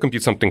if you want to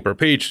compute something per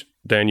page,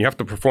 then you have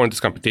to perform this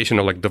computation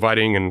of like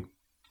dividing and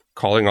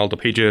calling all the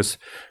pages,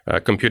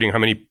 computing how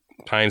many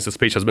times this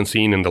page has been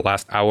seen in the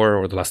last hour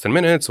or the last 10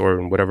 minutes or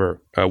in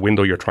whatever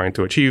window you're trying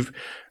to achieve.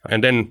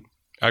 And then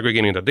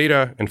aggregating the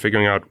data and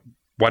figuring out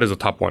what is the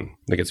top one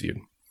that gets viewed.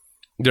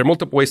 There are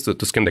multiple ways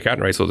to skin the cat,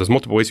 right? So there's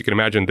multiple ways you can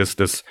imagine this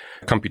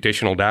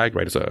computational DAG,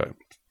 right? It's a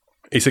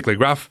acyclic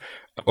graph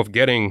of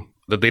getting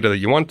the data that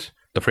you want.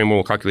 The framework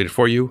will calculate it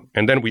for you.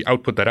 And then we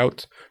output that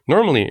out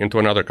normally into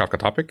another Kafka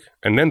topic.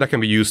 And then that can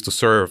be used to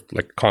serve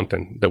like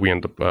content that we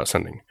end up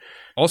sending.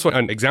 Also,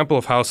 an example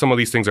of how some of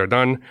these things are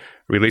done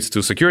relates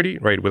to security,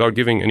 right? Without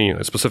giving any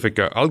specific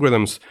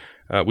algorithms,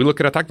 we look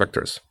at attack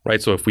vectors,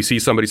 right? So if we see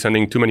somebody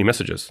sending too many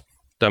messages,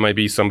 that might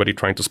be somebody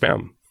trying to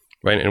spam.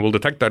 Right, and we'll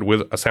detect that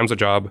with a Samza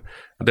job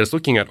that's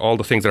looking at all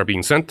the things that are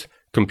being sent,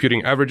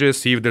 computing averages,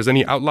 see if there's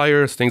any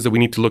outliers, things that we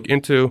need to look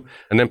into,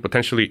 and then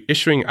potentially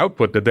issuing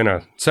output that then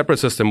a separate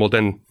system will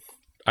then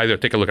either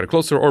take a look at it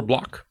closer or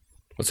block.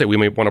 Let's say we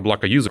may want to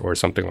block a user or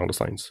something along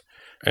those lines.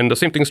 And the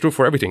same thing is true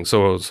for everything.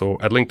 So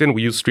at LinkedIn,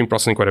 we use stream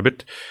processing quite a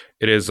bit.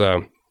 It is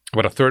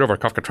about a third of our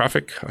Kafka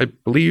traffic, I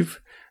believe.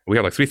 We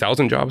have like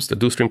 3,000 jobs that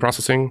do stream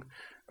processing.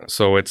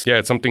 So it's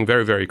something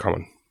very, very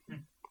common.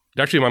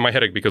 Actually, my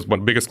headache because one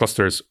of the biggest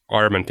clusters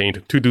are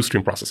maintained to do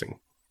stream processing.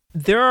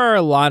 There are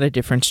a lot of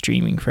different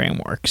streaming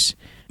frameworks.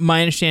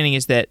 My understanding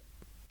is that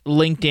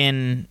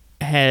LinkedIn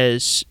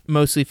has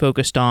mostly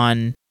focused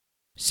on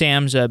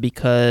Samza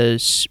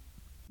because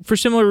for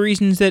similar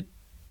reasons that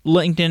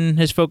LinkedIn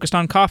has focused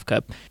on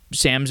Kafka.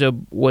 Samza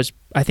was,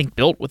 I think,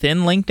 built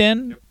within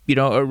LinkedIn,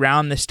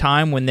 around this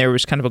time when there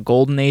was kind of a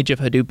golden age of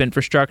Hadoop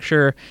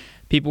infrastructure.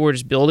 People were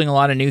just building a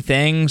lot of new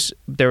things.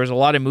 There was a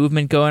lot of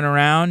movement going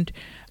around.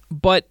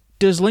 But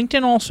does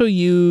LinkedIn also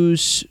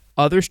use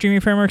other streaming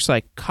frameworks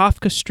like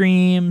Kafka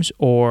Streams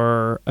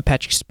or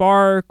Apache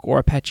Spark or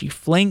Apache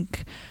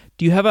Flink?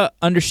 Do you have an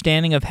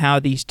understanding of how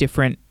these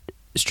different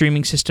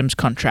streaming systems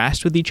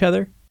contrast with each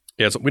other?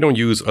 Yeah, so we don't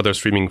use other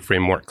streaming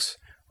frameworks.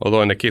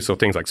 Although in the case of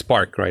things like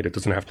Spark, right, it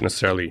doesn't have to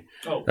necessarily.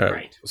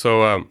 Right.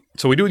 So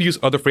we do use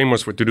other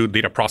frameworks to do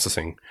data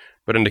processing.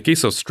 But in the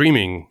case of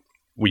streaming,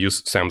 we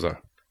use Samza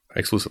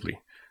exclusively.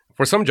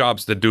 For some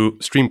jobs that do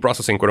stream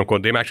processing, quote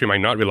unquote, they actually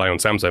might not rely on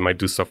Samza. They might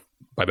do stuff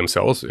by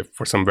themselves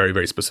for some very,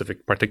 very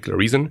specific particular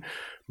reason.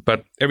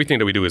 But everything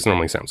that we do is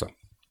normally Samza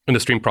in the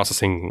stream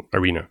processing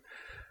arena.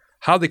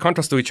 How they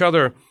contrast to each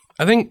other,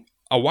 I think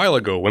a while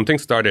ago when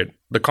things started,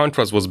 the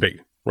contrast was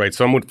big, right?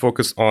 Some would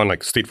focus on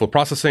like stateful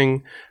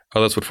processing.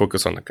 Others would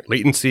focus on like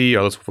latency.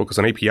 Others would focus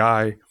on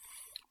API.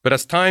 But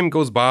as time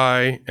goes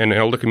by and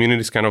all the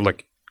communities kind of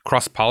like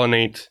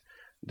cross-pollinate,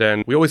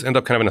 then we always end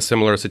up kind of in a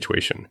similar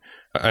situation.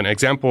 An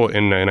example,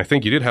 and I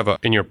think you did have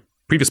in your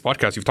previous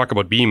podcast, you've talked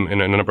about Beam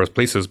in a number of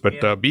places,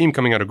 but Beam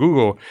coming out of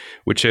Google,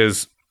 which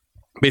is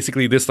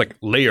basically this like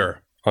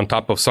layer on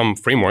top of some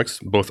frameworks,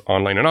 both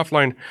online and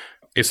offline,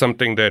 is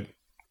something that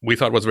we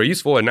thought was very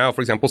useful. And now,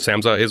 for example,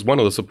 Samza is one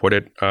of the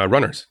supported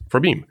runners for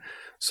Beam.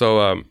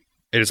 So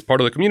it is part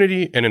of the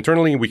community, and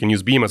internally we can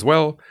use Beam as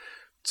well.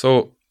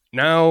 So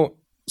now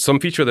some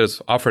feature that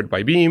is offered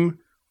by Beam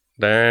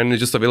then it's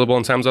just available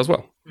on Samza as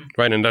well,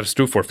 right? And that's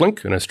true for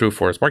Flink, and it's true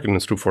for Spark, and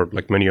it's true for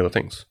like many other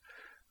things.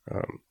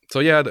 So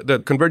yeah, the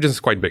convergence is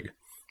quite big.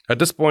 At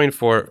this point,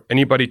 for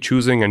anybody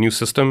choosing a new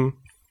system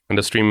in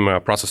the stream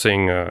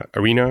processing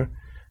arena,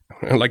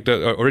 like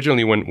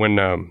originally when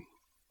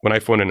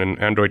iPhone and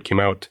Android came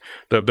out,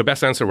 the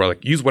best answer were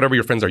like, use whatever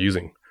your friends are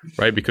using,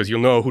 right? Because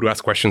you'll know who to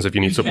ask questions if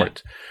you need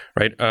support,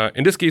 right?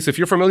 In this case, if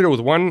you're familiar with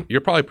one,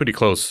 you're probably pretty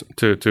close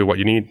to what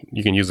you need.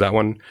 You can use that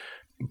one.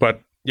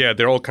 But yeah,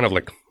 they're all kind of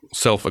like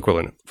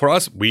self-equivalent. For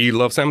us, we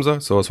love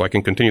Samza, so I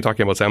can continue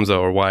talking about Samza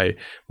or why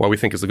we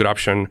think it's a good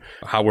option,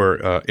 how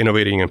we're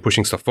innovating and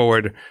pushing stuff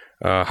forward,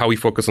 how we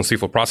focus on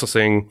stateful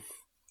processing.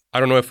 I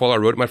don't know if all our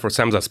roadmap for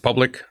Samza is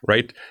public,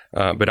 right?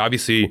 But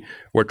obviously,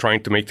 we're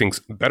trying to make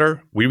things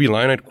better. We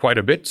rely on it quite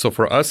a bit. So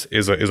for us,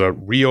 is a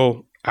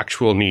real,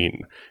 actual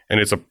need, and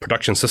it's a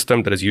production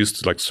system that is used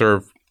to like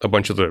serve a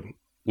bunch of the,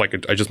 like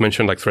I just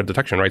mentioned, like threat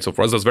detection, right? So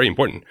for us, that's very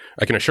important.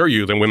 I can assure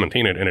you that we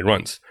maintain it and it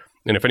runs.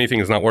 And if anything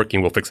is not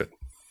working, we'll fix it.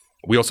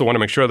 We also want to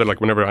make sure that like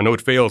whenever a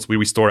node fails, we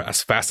restore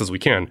as fast as we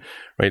can,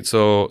 right?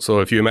 So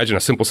if you imagine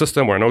a simple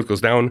system where a node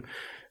goes down,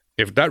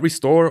 if that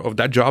restore of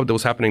that job that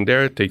was happening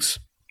there takes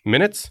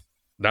minutes,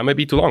 that might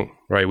be too long,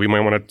 right? We might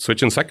want to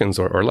switch in seconds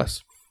or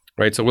less,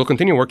 right? So we'll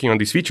continue working on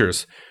these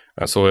features.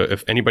 So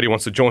if anybody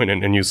wants to join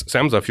and use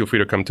Samza, feel free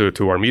to come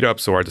to our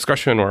meetups or our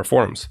discussion or our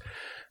forums.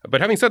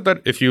 But having said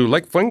that, if you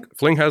like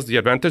Fling has the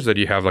advantage that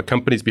you have like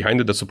companies behind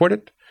it that support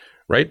it,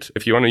 right?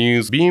 If you want to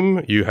use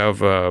Beam, you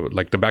have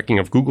like the backing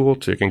of Google,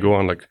 so you can go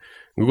on like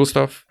Google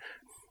stuff.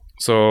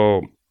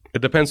 So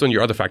it depends on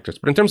your other factors.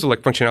 But in terms of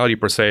like functionality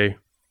per se,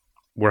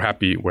 we're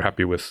happy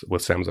with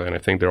Samza, and I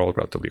think they're all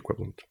relatively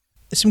equivalent.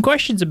 Some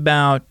questions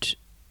about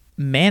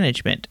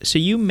management. So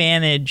you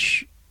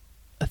manage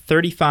a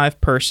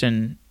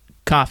 35-person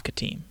Kafka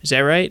team, is that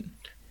right?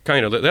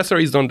 Kind of. The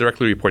SREs don't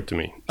directly report to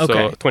me. Okay.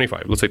 So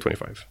 25, let's say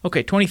 25.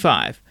 Okay,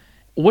 25.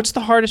 What's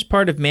the hardest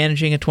part of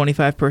managing a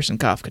 25-person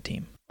Kafka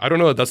team? I don't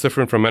know if that's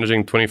different from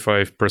managing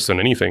 25-person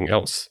anything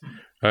else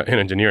in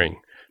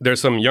engineering.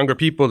 There's some younger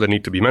people that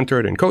need to be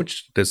mentored and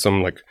coached. There's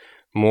some like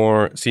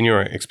more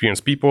senior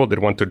experienced people that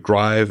want to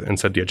drive and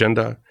set the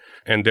agenda.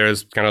 And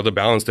there's kind of the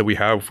balance that we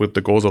have with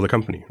the goals of the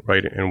company,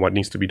 right? And what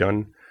needs to be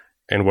done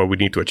and what we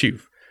need to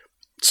achieve.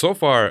 So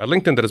far, at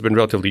LinkedIn, that has been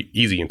relatively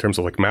easy in terms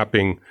of like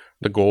mapping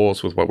the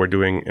goals with what we're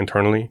doing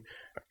internally.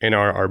 And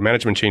our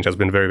management change has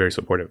been very, very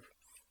supportive.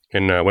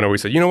 And whenever we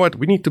say, you know what,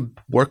 we need to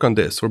work on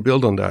this or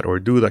build on that or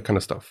do that kind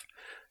of stuff.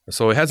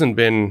 So it hasn't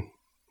been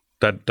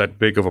that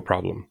big of a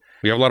problem.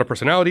 We have a lot of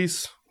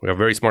personalities. We have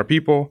very smart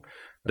people.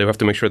 They have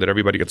to make sure that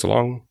everybody gets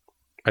along.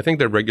 I think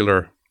they're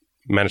regular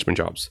management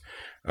jobs.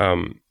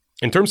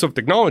 In terms of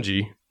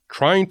technology,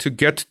 trying to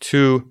get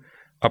to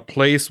a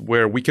place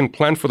where we can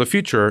plan for the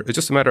future, it's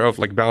just a matter of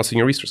like balancing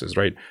your resources,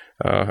 right?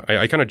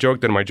 I kind of joke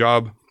that my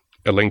job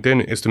at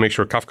LinkedIn is to make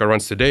sure Kafka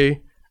runs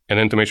today and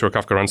then to make sure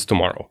Kafka runs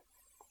tomorrow,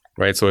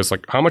 right? So it's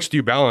like, how much do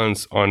you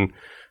balance on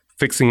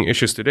fixing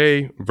issues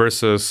today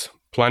versus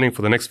planning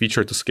for the next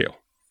feature to scale?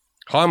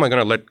 How am I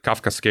going to let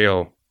Kafka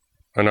scale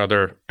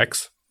another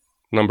X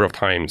number of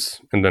times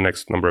in the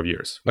next number of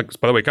years? Like,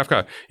 by the way,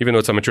 Kafka, even though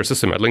it's a mature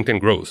system at LinkedIn,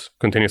 grows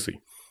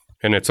continuously.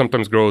 And it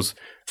sometimes grows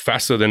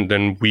faster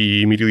than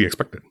we immediately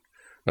expected.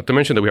 Not to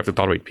mention that we have to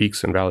tolerate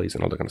peaks and valleys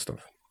and all that kind of stuff.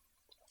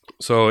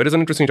 So it is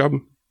an interesting job.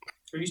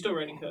 Are you still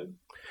writing code?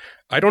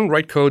 I don't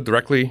write code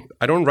directly.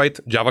 I don't write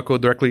Java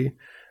code directly.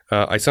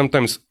 I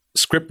sometimes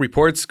script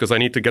reports because I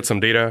need to get some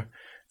data.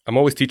 I'm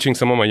always teaching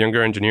some of my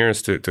younger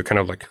engineers to kind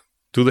of like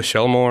do the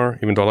shell more,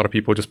 even though a lot of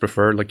people just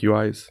prefer like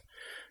UIs,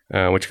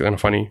 which is kind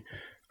of funny.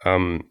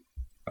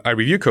 I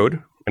review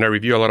code. And I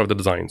review a lot of the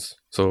designs.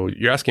 So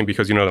you're asking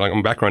because, you know, like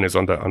my background is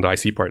on the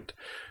IC part.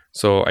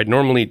 So I'd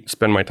normally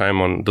spend my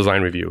time on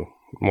design review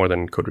more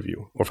than code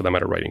review, or for that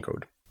matter, writing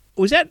code.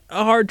 Was that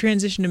a hard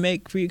transition to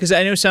make for you? Because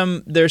I know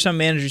there are some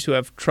managers who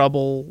have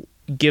trouble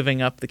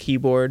giving up the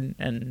keyboard.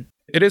 And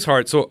it is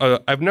hard. So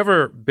I've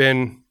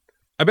been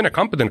a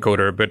competent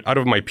coder, but out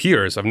of my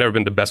peers, I've never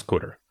been the best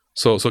coder.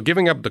 So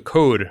giving up the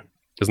code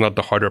is not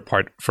the harder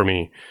part for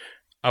me.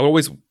 I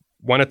always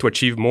wanted to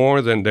achieve more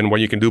than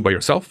what you can do by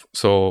yourself.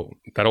 So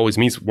that always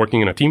means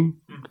working in a team.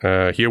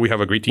 Here we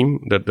have a great team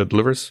that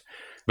delivers,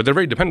 but they're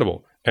very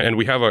dependable. And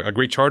we have a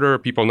great charter.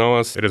 People know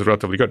us. It is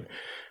relatively good.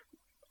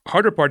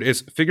 Harder part is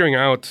figuring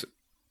out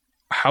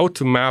how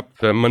to map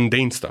the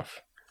mundane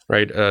stuff,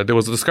 right? There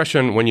was a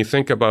discussion when you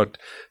think about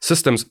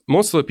systems,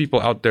 most of the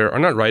people out there are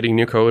not writing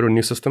new code or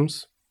new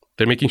systems.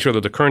 They're making sure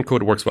that the current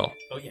code works well.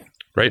 Oh, yeah.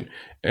 Right?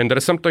 And that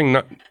is something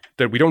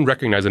that we don't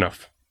recognize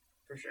enough.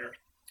 For sure.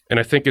 And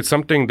I think it's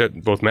something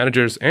that both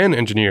managers and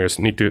engineers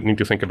need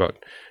to think about.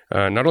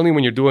 Not only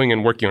when you're doing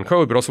and working on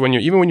code, but also when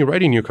you're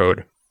writing new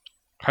code.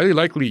 Highly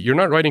likely, you're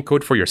not writing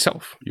code for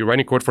yourself. You're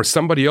writing code for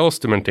somebody else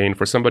to maintain,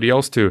 for somebody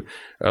else to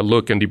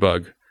look and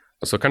debug.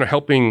 So kind of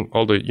helping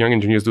all the young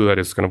engineers do that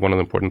is kind of one of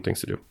the important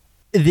things to do.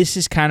 This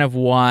is kind of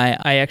why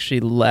I actually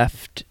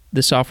left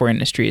the software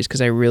industry, is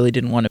because I really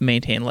didn't want to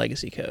maintain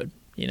legacy code.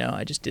 You know,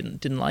 I just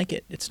didn't like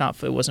it. It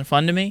wasn't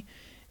fun to me.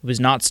 It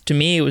was not to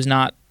me. It was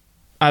not.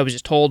 I was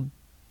just told,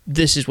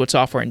 this is what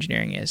software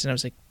engineering is. And I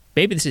was like,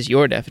 maybe this is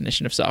your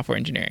definition of software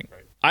engineering.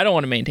 Right. I don't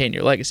want to maintain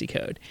your legacy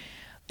code.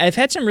 I've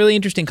had some really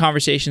interesting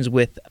conversations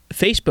with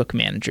Facebook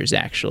managers,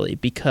 actually,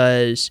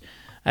 because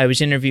I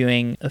was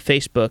interviewing a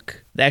Facebook,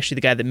 actually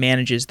the guy that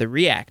manages the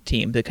React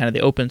team, the kind of the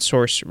open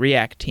source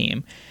React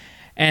team.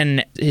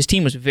 And his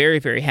team was very,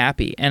 very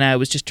happy. And I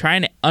was just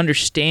trying to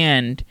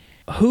understand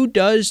who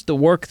does the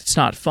work that's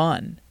not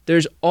fun.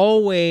 There's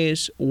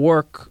always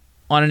work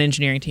on an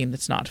engineering team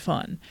that's not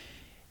fun.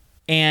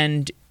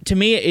 And to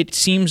me, it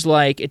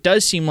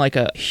does seem like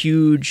a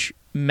huge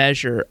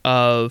measure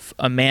of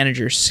a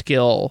manager's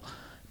skill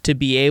to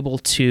be able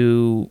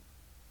to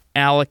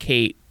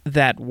allocate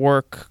that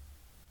work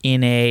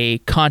in a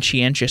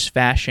conscientious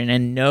fashion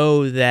and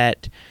know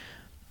that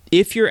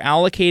if you're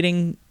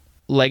allocating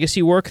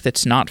legacy work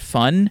that's not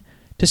fun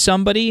to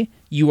somebody,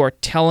 you are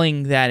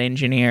telling that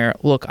engineer,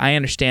 look, I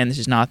understand this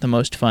is not the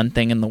most fun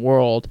thing in the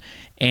world,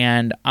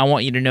 and I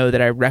want you to know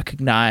that I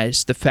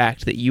recognize the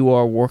fact that you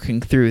are working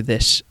through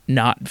this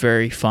not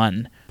very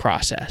fun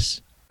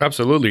process.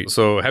 Absolutely.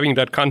 So having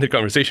that content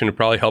conversation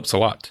probably helps a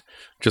lot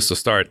just to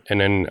start. And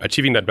then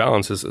achieving that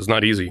balance is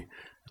not easy.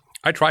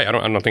 I try. I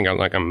don't think I'm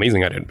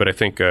amazing at it, but I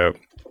think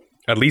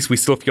at least we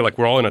still feel like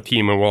we're all in a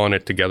team and we're all in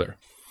it together.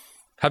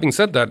 Having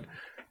said that,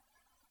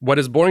 what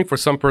is boring for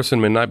some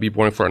person may not be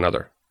boring for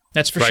another.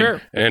 That's for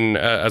sure. And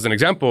as an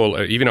example,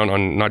 even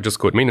on not just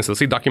code maintenance, let's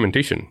say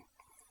documentation.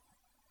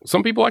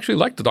 Some people actually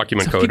like to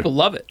document code. Some people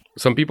love it.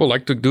 Some people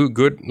like to do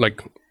good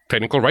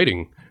technical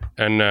writing.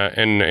 And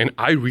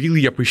I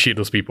really appreciate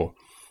those people.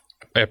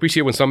 I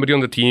appreciate when somebody on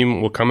the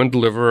team will come and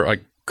deliver a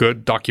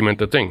good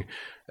documented thing.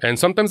 And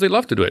sometimes they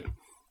love to do it,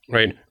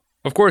 right?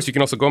 Of course, you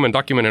can also go home and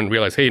document and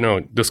realize, hey,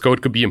 no, this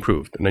code could be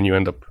improved. And then you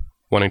end up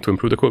wanting to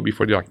improve the code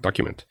before the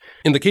document.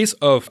 In the case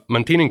of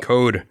maintaining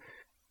code,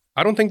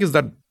 I don't think is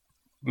that,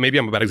 maybe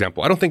I'm a bad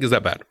example. I don't think is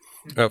that bad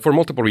for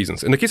multiple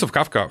reasons. In the case of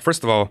Kafka,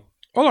 first of all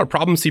our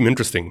problems seem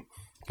interesting.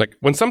 Like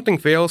when something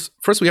fails,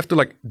 first we have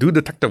to do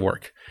detective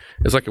work.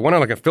 It's like one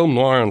a film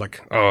noir, and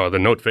oh, the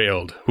node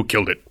failed. Who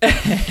killed it?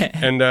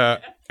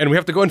 and we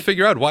have to go and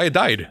figure out why it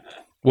died.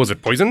 Was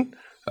it poison?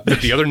 Did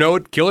the other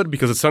node kill it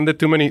because it sended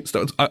too many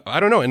stones? I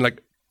don't know.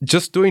 And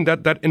just doing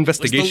that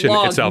investigation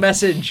itself.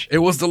 It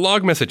was the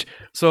log message.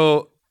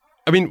 So,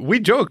 I mean, we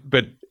joke,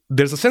 but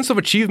there's a sense of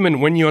achievement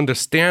when you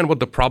understand what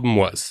the problem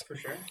was. For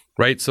sure.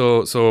 Right?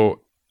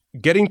 So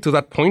getting to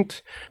that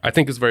point, I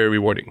think is very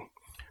rewarding.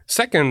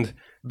 Second,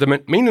 the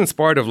maintenance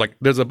part of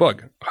there's a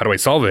bug. How do I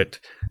solve it?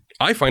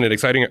 I find it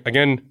exciting.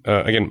 Again,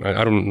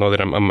 I don't know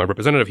that I'm a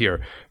representative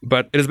here,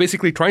 but it is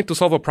basically trying to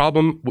solve a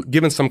problem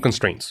given some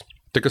constraints.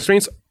 The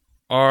constraints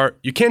are,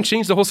 you can't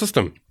change the whole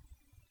system.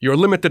 You're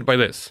limited by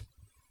this,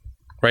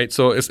 right?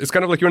 So it's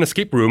kind of like you're in an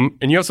escape room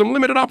and you have some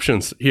limited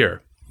options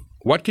here.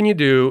 What can you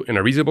do in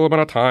a reasonable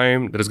amount of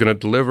time that is going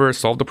to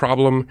solve the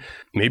problem?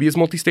 Maybe it's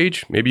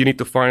multi-stage. Maybe you need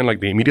to find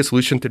the immediate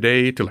solution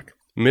today to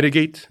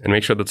mitigate and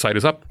make sure that site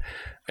is up.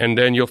 And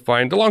then you'll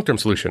find the long-term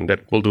solution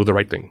that will do the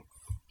right thing.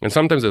 And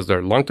sometimes there's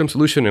the long-term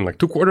solution in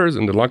 2 quarters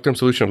and the long-term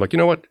solution of you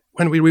know what?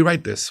 When we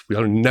rewrite this, we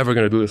are never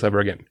going to do this ever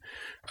again.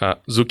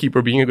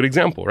 Zookeeper being a good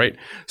example, right?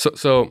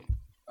 So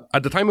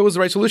at the time it was the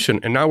right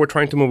solution and now we're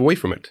trying to move away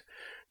from it.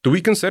 Do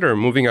we consider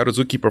moving out of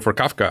Zookeeper for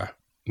Kafka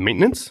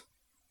maintenance?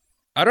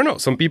 I don't know.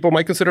 Some people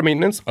might consider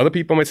maintenance. Other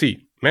people might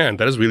see, man,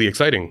 that is really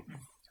exciting.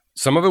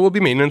 Some of it will be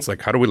maintenance.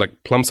 How do we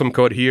plumb some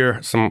code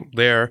here, some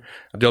there?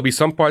 There'll be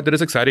some part that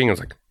is exciting.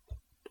 It's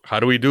how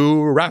do we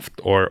do Raft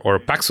or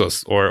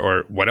Paxos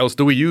or what else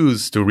do we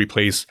use to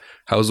replace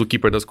how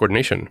Zookeeper does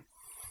coordination?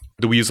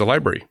 Do we use a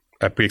library,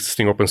 a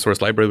pre-existing open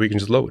source library we can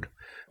just load?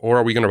 Or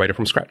are we going to write it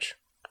from scratch?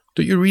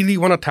 Do you really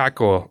want to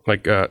tackle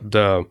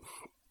the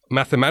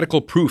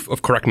mathematical proof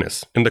of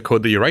correctness in the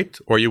code that you write?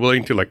 Or are you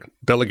willing to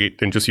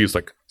delegate and just use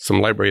some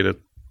library that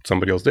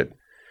somebody else did?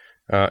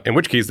 In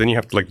which case, then you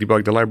have to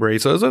debug the library.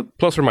 So there's a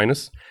plus or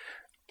minus.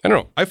 I don't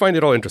know. I find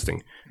it all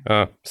interesting.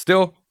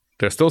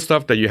 There's still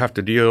stuff that you have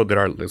to deal that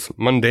are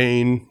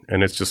mundane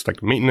and it's just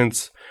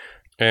maintenance.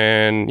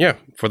 And yeah,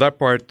 for that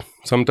part,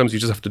 sometimes you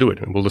just have to do it.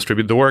 And we'll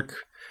distribute the work.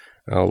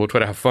 We'll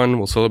try to have fun.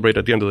 We'll celebrate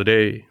at the end of the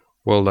day.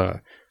 We'll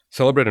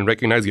celebrate and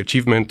recognize the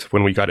achievement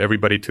when we got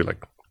everybody to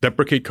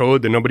deprecate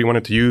code that nobody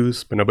wanted to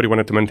use, but nobody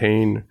wanted to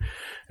maintain.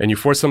 And you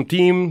force some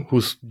team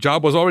whose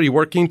job was already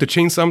working to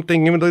change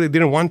something even though they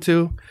didn't want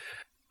to.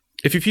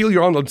 If you feel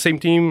you're on the same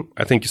team,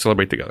 I think you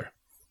celebrate together.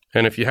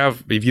 And if you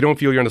don't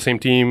feel you're on the same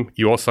team,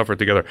 you all suffer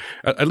together.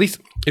 At least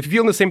if you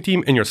feel on the same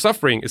team and you're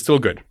suffering, it's still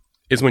good.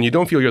 It's when you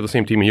don't feel you're on the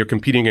same team and you're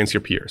competing against your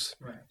peers,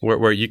 right.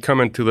 where you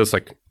come into this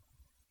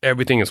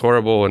everything is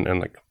horrible and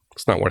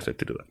it's not worth it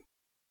to do that.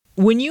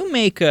 When you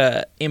make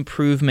a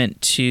improvement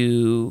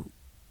to,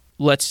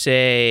 let's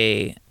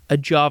say, a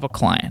Java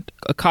client,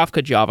 a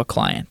Kafka Java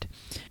client,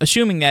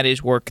 assuming that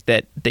is work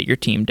that your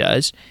team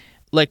does,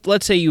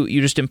 let's say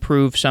you just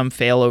improve some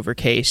failover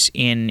case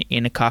in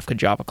a Kafka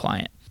Java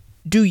client.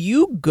 Do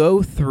you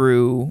go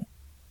through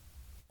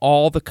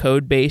all the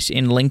code base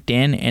in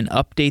LinkedIn and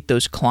update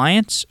those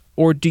clients,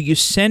 or do you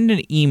send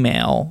an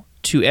email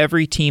to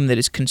every team that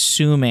is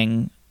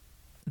consuming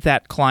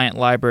that client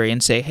library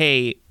and say,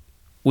 hey,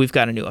 we've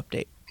got a new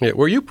update? Yeah,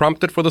 were you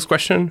prompted for this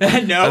question?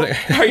 No.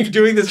 Are you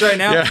doing this right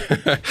now?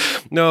 Yeah.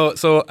 No.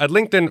 So at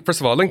LinkedIn, first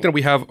of all, LinkedIn,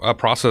 we have a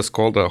process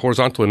called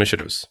horizontal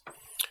initiatives,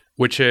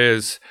 which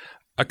is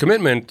a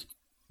commitment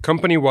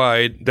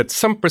company-wide that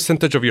some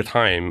percentage of your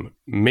time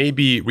may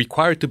be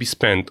required to be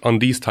spent on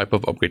these type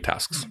of upgrade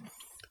tasks.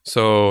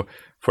 So,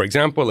 for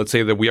example, let's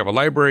say that we have a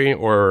library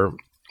or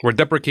we're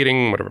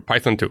deprecating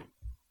Python 2.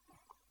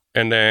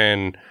 And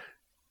then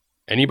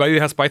anybody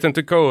that has Python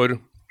 2 code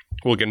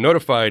will get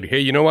notified, hey,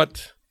 you know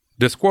what?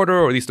 This quarter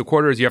or these 2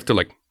 quarters, you have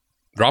to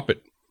drop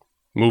it.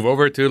 Move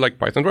over to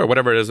Python 2 or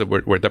whatever it is that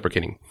we're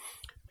deprecating.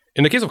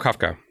 In the case of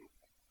Kafka,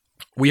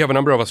 we have a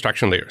number of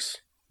abstraction layers.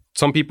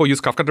 Some people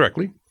use Kafka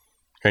directly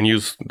and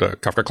use the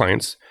Kafka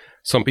clients.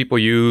 Some people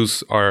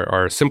use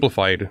our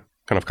simplified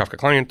kind of Kafka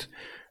client,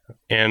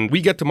 and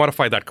we get to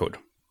modify that code.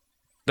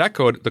 That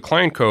code, the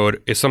client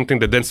code, is something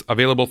that then's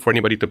available for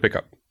anybody to pick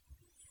up.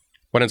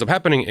 What ends up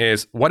happening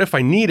is, what if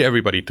I need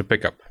everybody to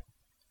pick up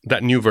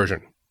that new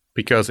version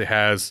because it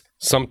has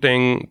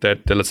something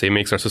that let's say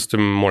makes our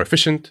system more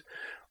efficient,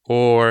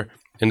 or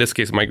in this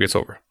case, migrates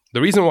over? The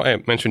reason why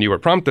I mentioned you were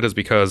prompted is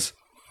because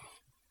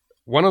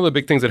one of the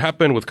big things that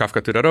happened with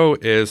Kafka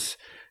 2.0 is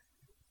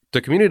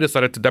the community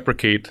decided to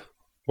deprecate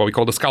what we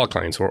call the Scala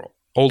clients, or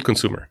old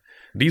consumer.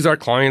 These are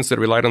clients that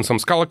relied on some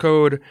Scala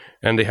code,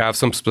 and they have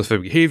some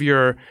specific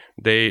behavior.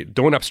 They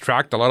don't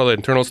abstract a lot of the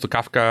internals to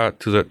Kafka,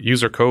 to the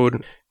user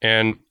code,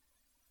 and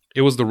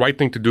it was the right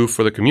thing to do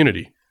for the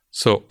community.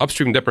 So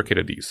upstream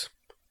deprecated these.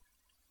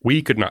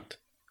 We could not.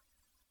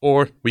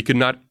 Or we could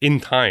not in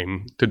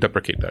time to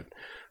deprecate that.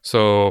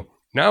 So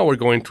now we're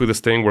going through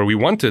this thing where we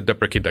want to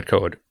deprecate that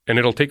code, and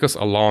it'll take us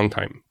a long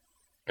time.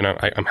 And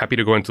I'm happy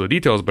to go into the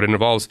details, but it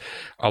involves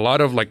a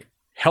lot of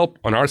help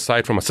on our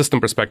side from a system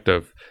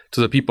perspective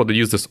to the people that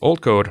use this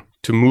old code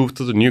to move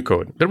to the new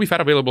code that we've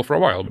had available for a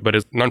while, but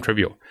it's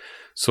non-trivial.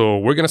 So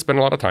we're going to spend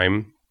a lot of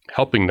time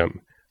helping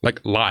them,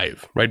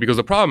 live, right? Because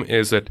the problem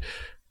is that,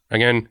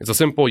 again, it's a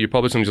simple, you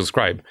publish and you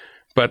subscribe.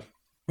 But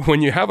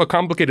when you have a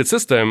complicated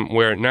system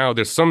where now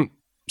there's some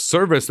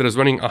service that is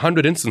running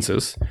 100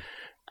 instances,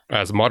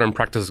 as modern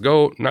practices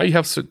go, now you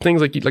have things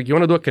like you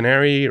want to do a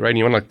canary, right? And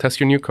you want to test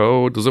your new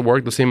code. Does it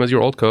work the same as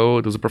your old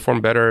code? Does it perform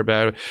better,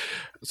 bad?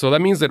 So that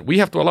means that we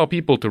have to allow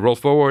people to roll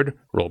forward,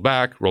 roll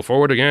back, roll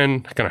forward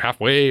again, kind of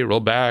halfway, roll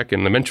back,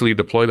 and eventually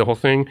deploy the whole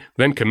thing,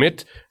 then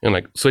commit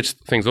and switch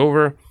things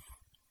over.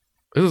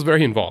 This is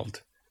very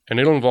involved. And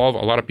it'll involve a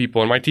lot of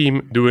people on my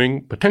team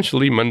doing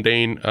potentially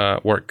mundane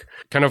work,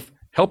 kind of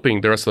helping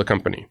the rest of the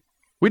company.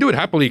 We do it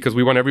happily because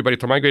we want everybody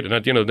to migrate, and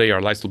at the end of the day,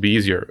 our lives will be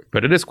easier.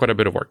 But it is quite a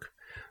bit of work.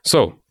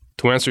 So,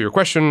 to answer your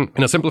question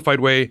in a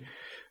simplified way,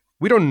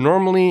 we don't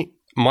normally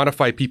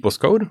modify people's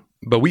code,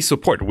 but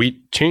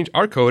we change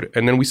our code,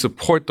 and then we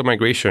support the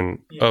migration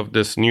of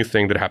this new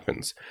thing that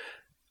happens.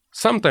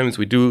 Sometimes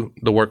we do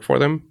the work for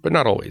them, but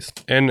not always.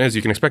 And as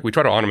you can expect, we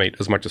try to automate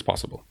as much as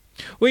possible.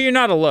 Well, you're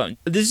not alone.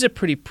 This is a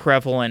pretty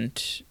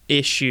prevalent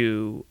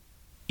issue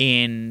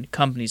in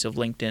companies of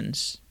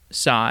LinkedIn's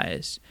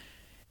size.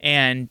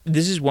 And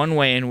this is one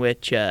way in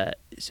which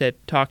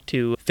talked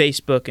to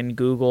Facebook and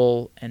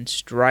Google and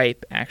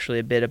Stripe actually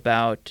a bit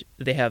about,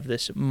 they have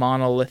this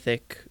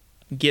monolithic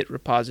Git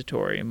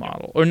repository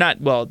model. Or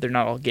not, well, they're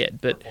not all Git,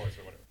 but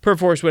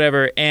Perforce,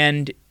 whatever.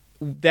 And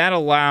that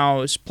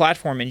allows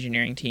platform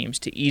engineering teams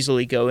to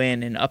easily go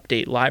in and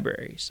update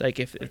libraries.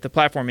 If the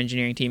platform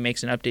engineering team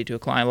makes an update to a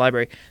client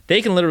library,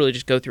 they can literally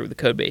just go through the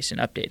code base and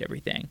update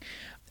everything.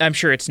 I'm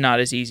sure it's not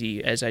as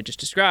easy as I just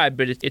described,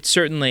 but it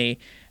certainly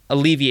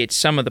alleviates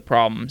some of the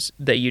problems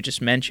that you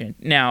just mentioned.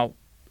 Now,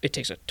 it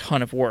takes a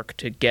ton of work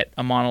to get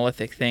a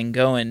monolithic thing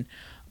going,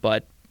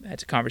 but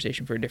that's a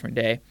conversation for a different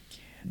day.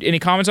 Any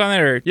comments on that?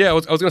 Or? Yeah, I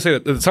was going to say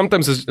that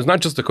sometimes it's not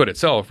just the code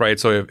itself, right?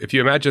 So if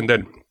you imagine that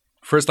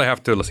first I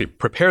have to, let's say,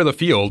 prepare the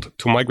field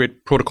to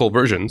migrate protocol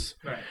versions,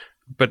 right,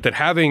 but that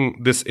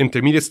having this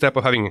intermediate step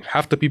of having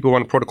half the people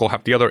one protocol,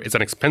 half the other is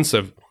an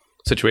expensive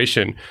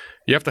situation.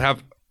 You have to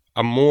have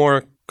a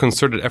more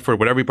concerted effort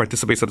where everybody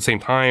participates at the same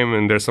time,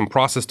 and there's some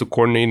process to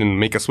coordinate and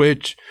make a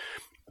switch.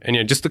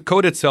 And just the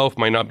code itself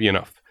might not be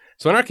enough.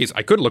 So in our case,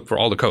 I could look for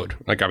all the code.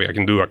 I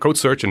can do a code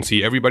search and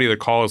see everybody that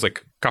calls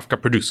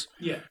Kafka produce.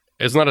 Yeah.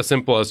 It's not as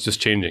simple as just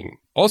changing.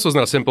 Also, it's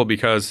not simple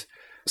because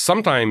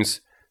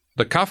sometimes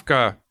the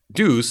Kafka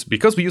dues,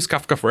 because we use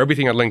Kafka for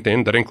everything at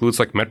LinkedIn, that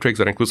includes metrics,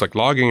 that includes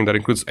logging, that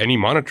includes any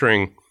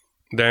monitoring,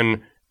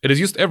 then it is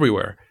used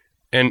everywhere.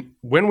 And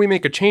when we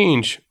make a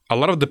change, a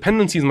lot of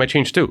dependencies might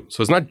change too.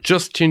 So it's not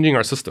just changing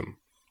our system,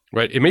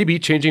 right? It may be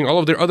changing all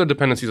of their other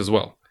dependencies as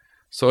well.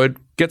 So it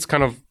gets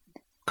kind of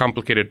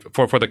complicated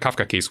for the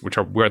Kafka case,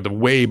 we're at the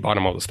way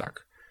bottom of the stack.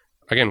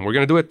 Again, we're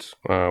going to do it.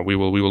 We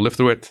will live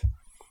through it.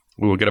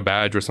 We will get a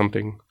badge or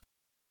something.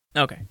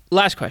 Okay.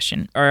 Last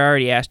question. I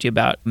already asked you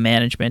about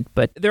management,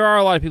 but there are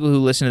a lot of people who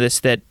listen to this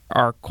that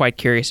are quite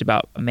curious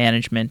about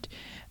management.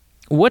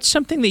 What's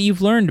something that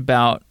you've learned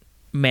about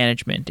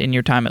management in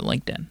your time at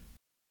LinkedIn?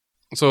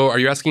 So are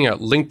you asking a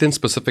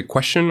LinkedIn-specific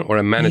question or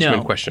a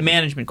management question?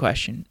 Management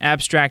question.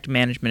 Abstract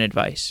management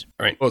advice.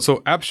 All right. Well,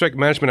 so abstract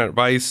management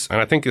advice,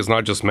 and I think it's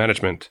not just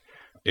management,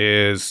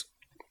 is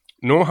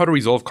know how to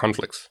resolve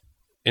conflicts.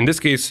 In this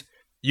case,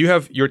 you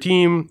have your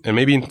team, and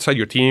maybe inside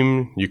your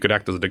team, you could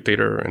act as a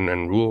dictator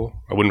and rule.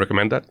 I wouldn't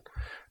recommend that.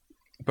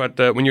 But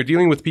when you're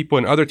dealing with people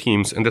in other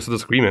teams and there's a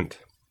disagreement,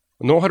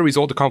 know how to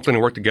resolve the conflict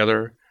and work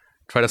together.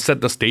 Try to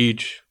set the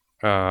stage.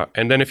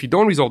 And then if you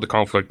don't resolve the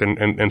conflict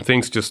and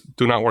things just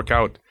do not work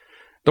out,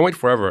 don't wait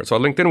forever. So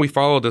at LinkedIn, we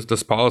follow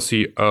this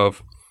policy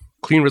of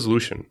clean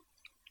resolution,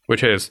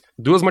 which is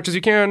do as much as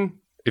you can.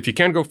 If you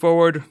can't go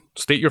forward,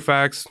 state your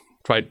facts,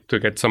 try to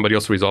get somebody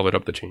else to resolve it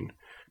up the chain.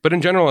 But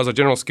in general, as a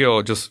general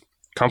skill, just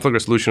conflict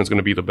resolution is going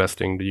to be the best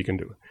thing that you can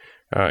do.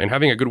 And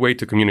having a good way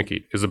to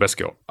communicate is the best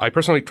skill. I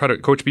personally try to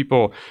coach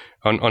people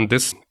on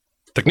this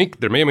technique.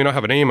 There may or may not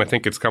have a name. I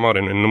think it's come out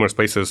in numerous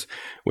places,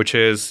 which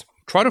is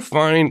try to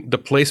find the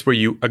place where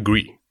you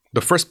agree.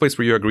 The first place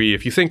where you agree.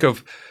 If you think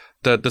of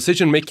the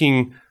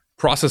decision-making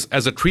process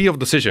as a tree of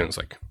decisions,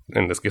 like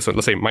in this case,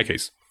 let's say in my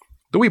case,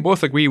 do we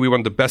both agree we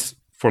want the best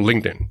for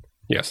LinkedIn?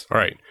 Yes. All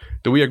right.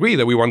 Do we agree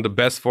that we want the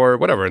best for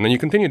whatever? And then you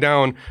continue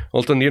down.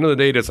 Ultimately, at the end of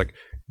the day, it's like,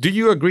 do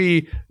you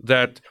agree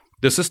that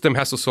the system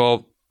has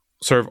to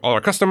serve all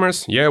our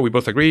customers? Yeah, we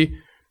both agree.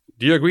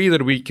 Do you agree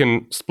that we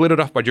can split it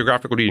off by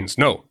geographical regions?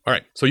 No. All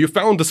right. So you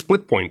found the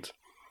split point.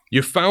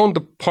 You found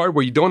the part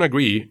where you don't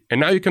agree,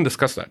 and now you can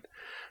discuss that.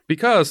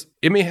 Because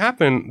it may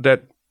happen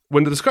that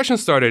when the discussion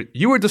started,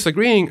 you were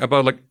disagreeing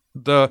about like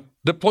the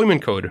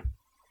deployment code.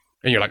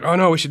 And you're like, oh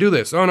no, we should do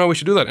this. Oh no, we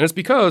should do that. And it's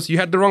because you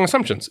had the wrong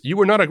assumptions. You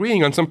were not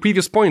agreeing on some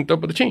previous point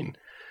up the chain.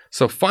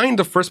 So find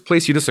the first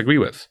place you disagree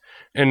with.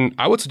 And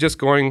I would suggest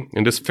going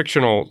in this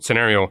fictional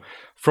scenario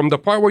from the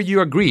part where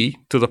you agree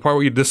to the part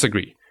where you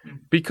disagree.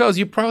 Because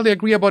you probably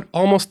agree about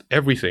almost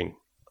everything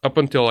up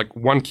until like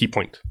one key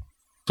point.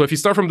 So if you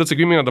start from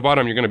disagreement at the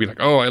bottom, you're going to be like,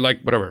 oh, I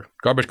like whatever,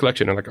 garbage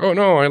collection. And like, oh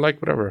no, I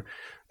like whatever,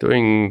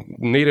 doing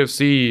native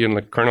C in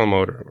like kernel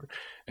mode or whatever.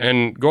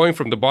 And going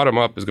from the bottom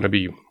up is going to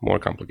be more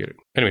complicated.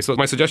 Anyway, so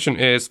my suggestion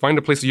is find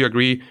the place you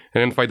agree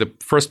and then find the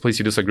first place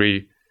you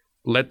disagree.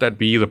 Let that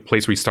be the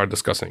place where you start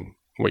discussing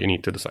what you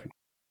need to decide.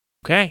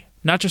 Okay.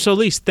 Nacho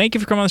Solis, thank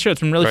you for coming on the show.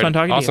 It's been really fun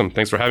talking to you. Awesome.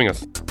 Thanks for having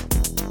us.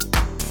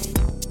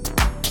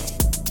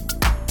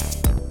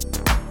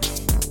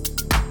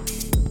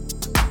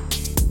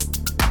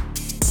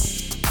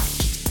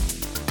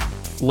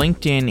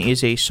 LinkedIn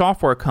is a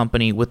software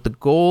company with the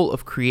goal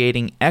of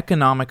creating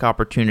economic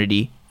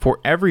opportunity for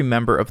every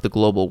member of the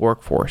global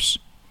workforce.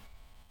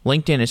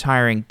 LinkedIn is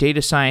hiring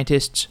data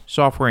scientists,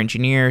 software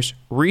engineers,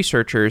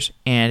 researchers,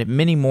 and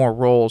many more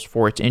roles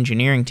for its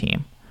engineering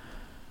team.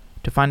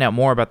 To find out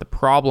more about the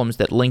problems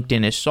that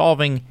LinkedIn is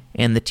solving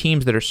and the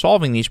teams that are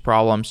solving these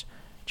problems,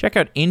 check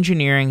out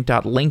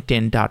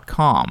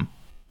engineering.linkedin.com,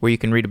 where you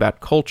can read about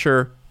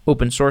culture,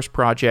 open source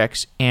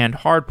projects, and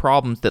hard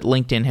problems that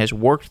LinkedIn has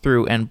worked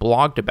through and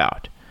blogged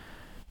about.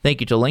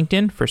 Thank you to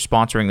LinkedIn for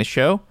sponsoring the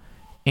show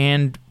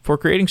and for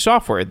creating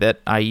software that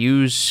I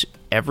use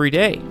every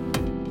day.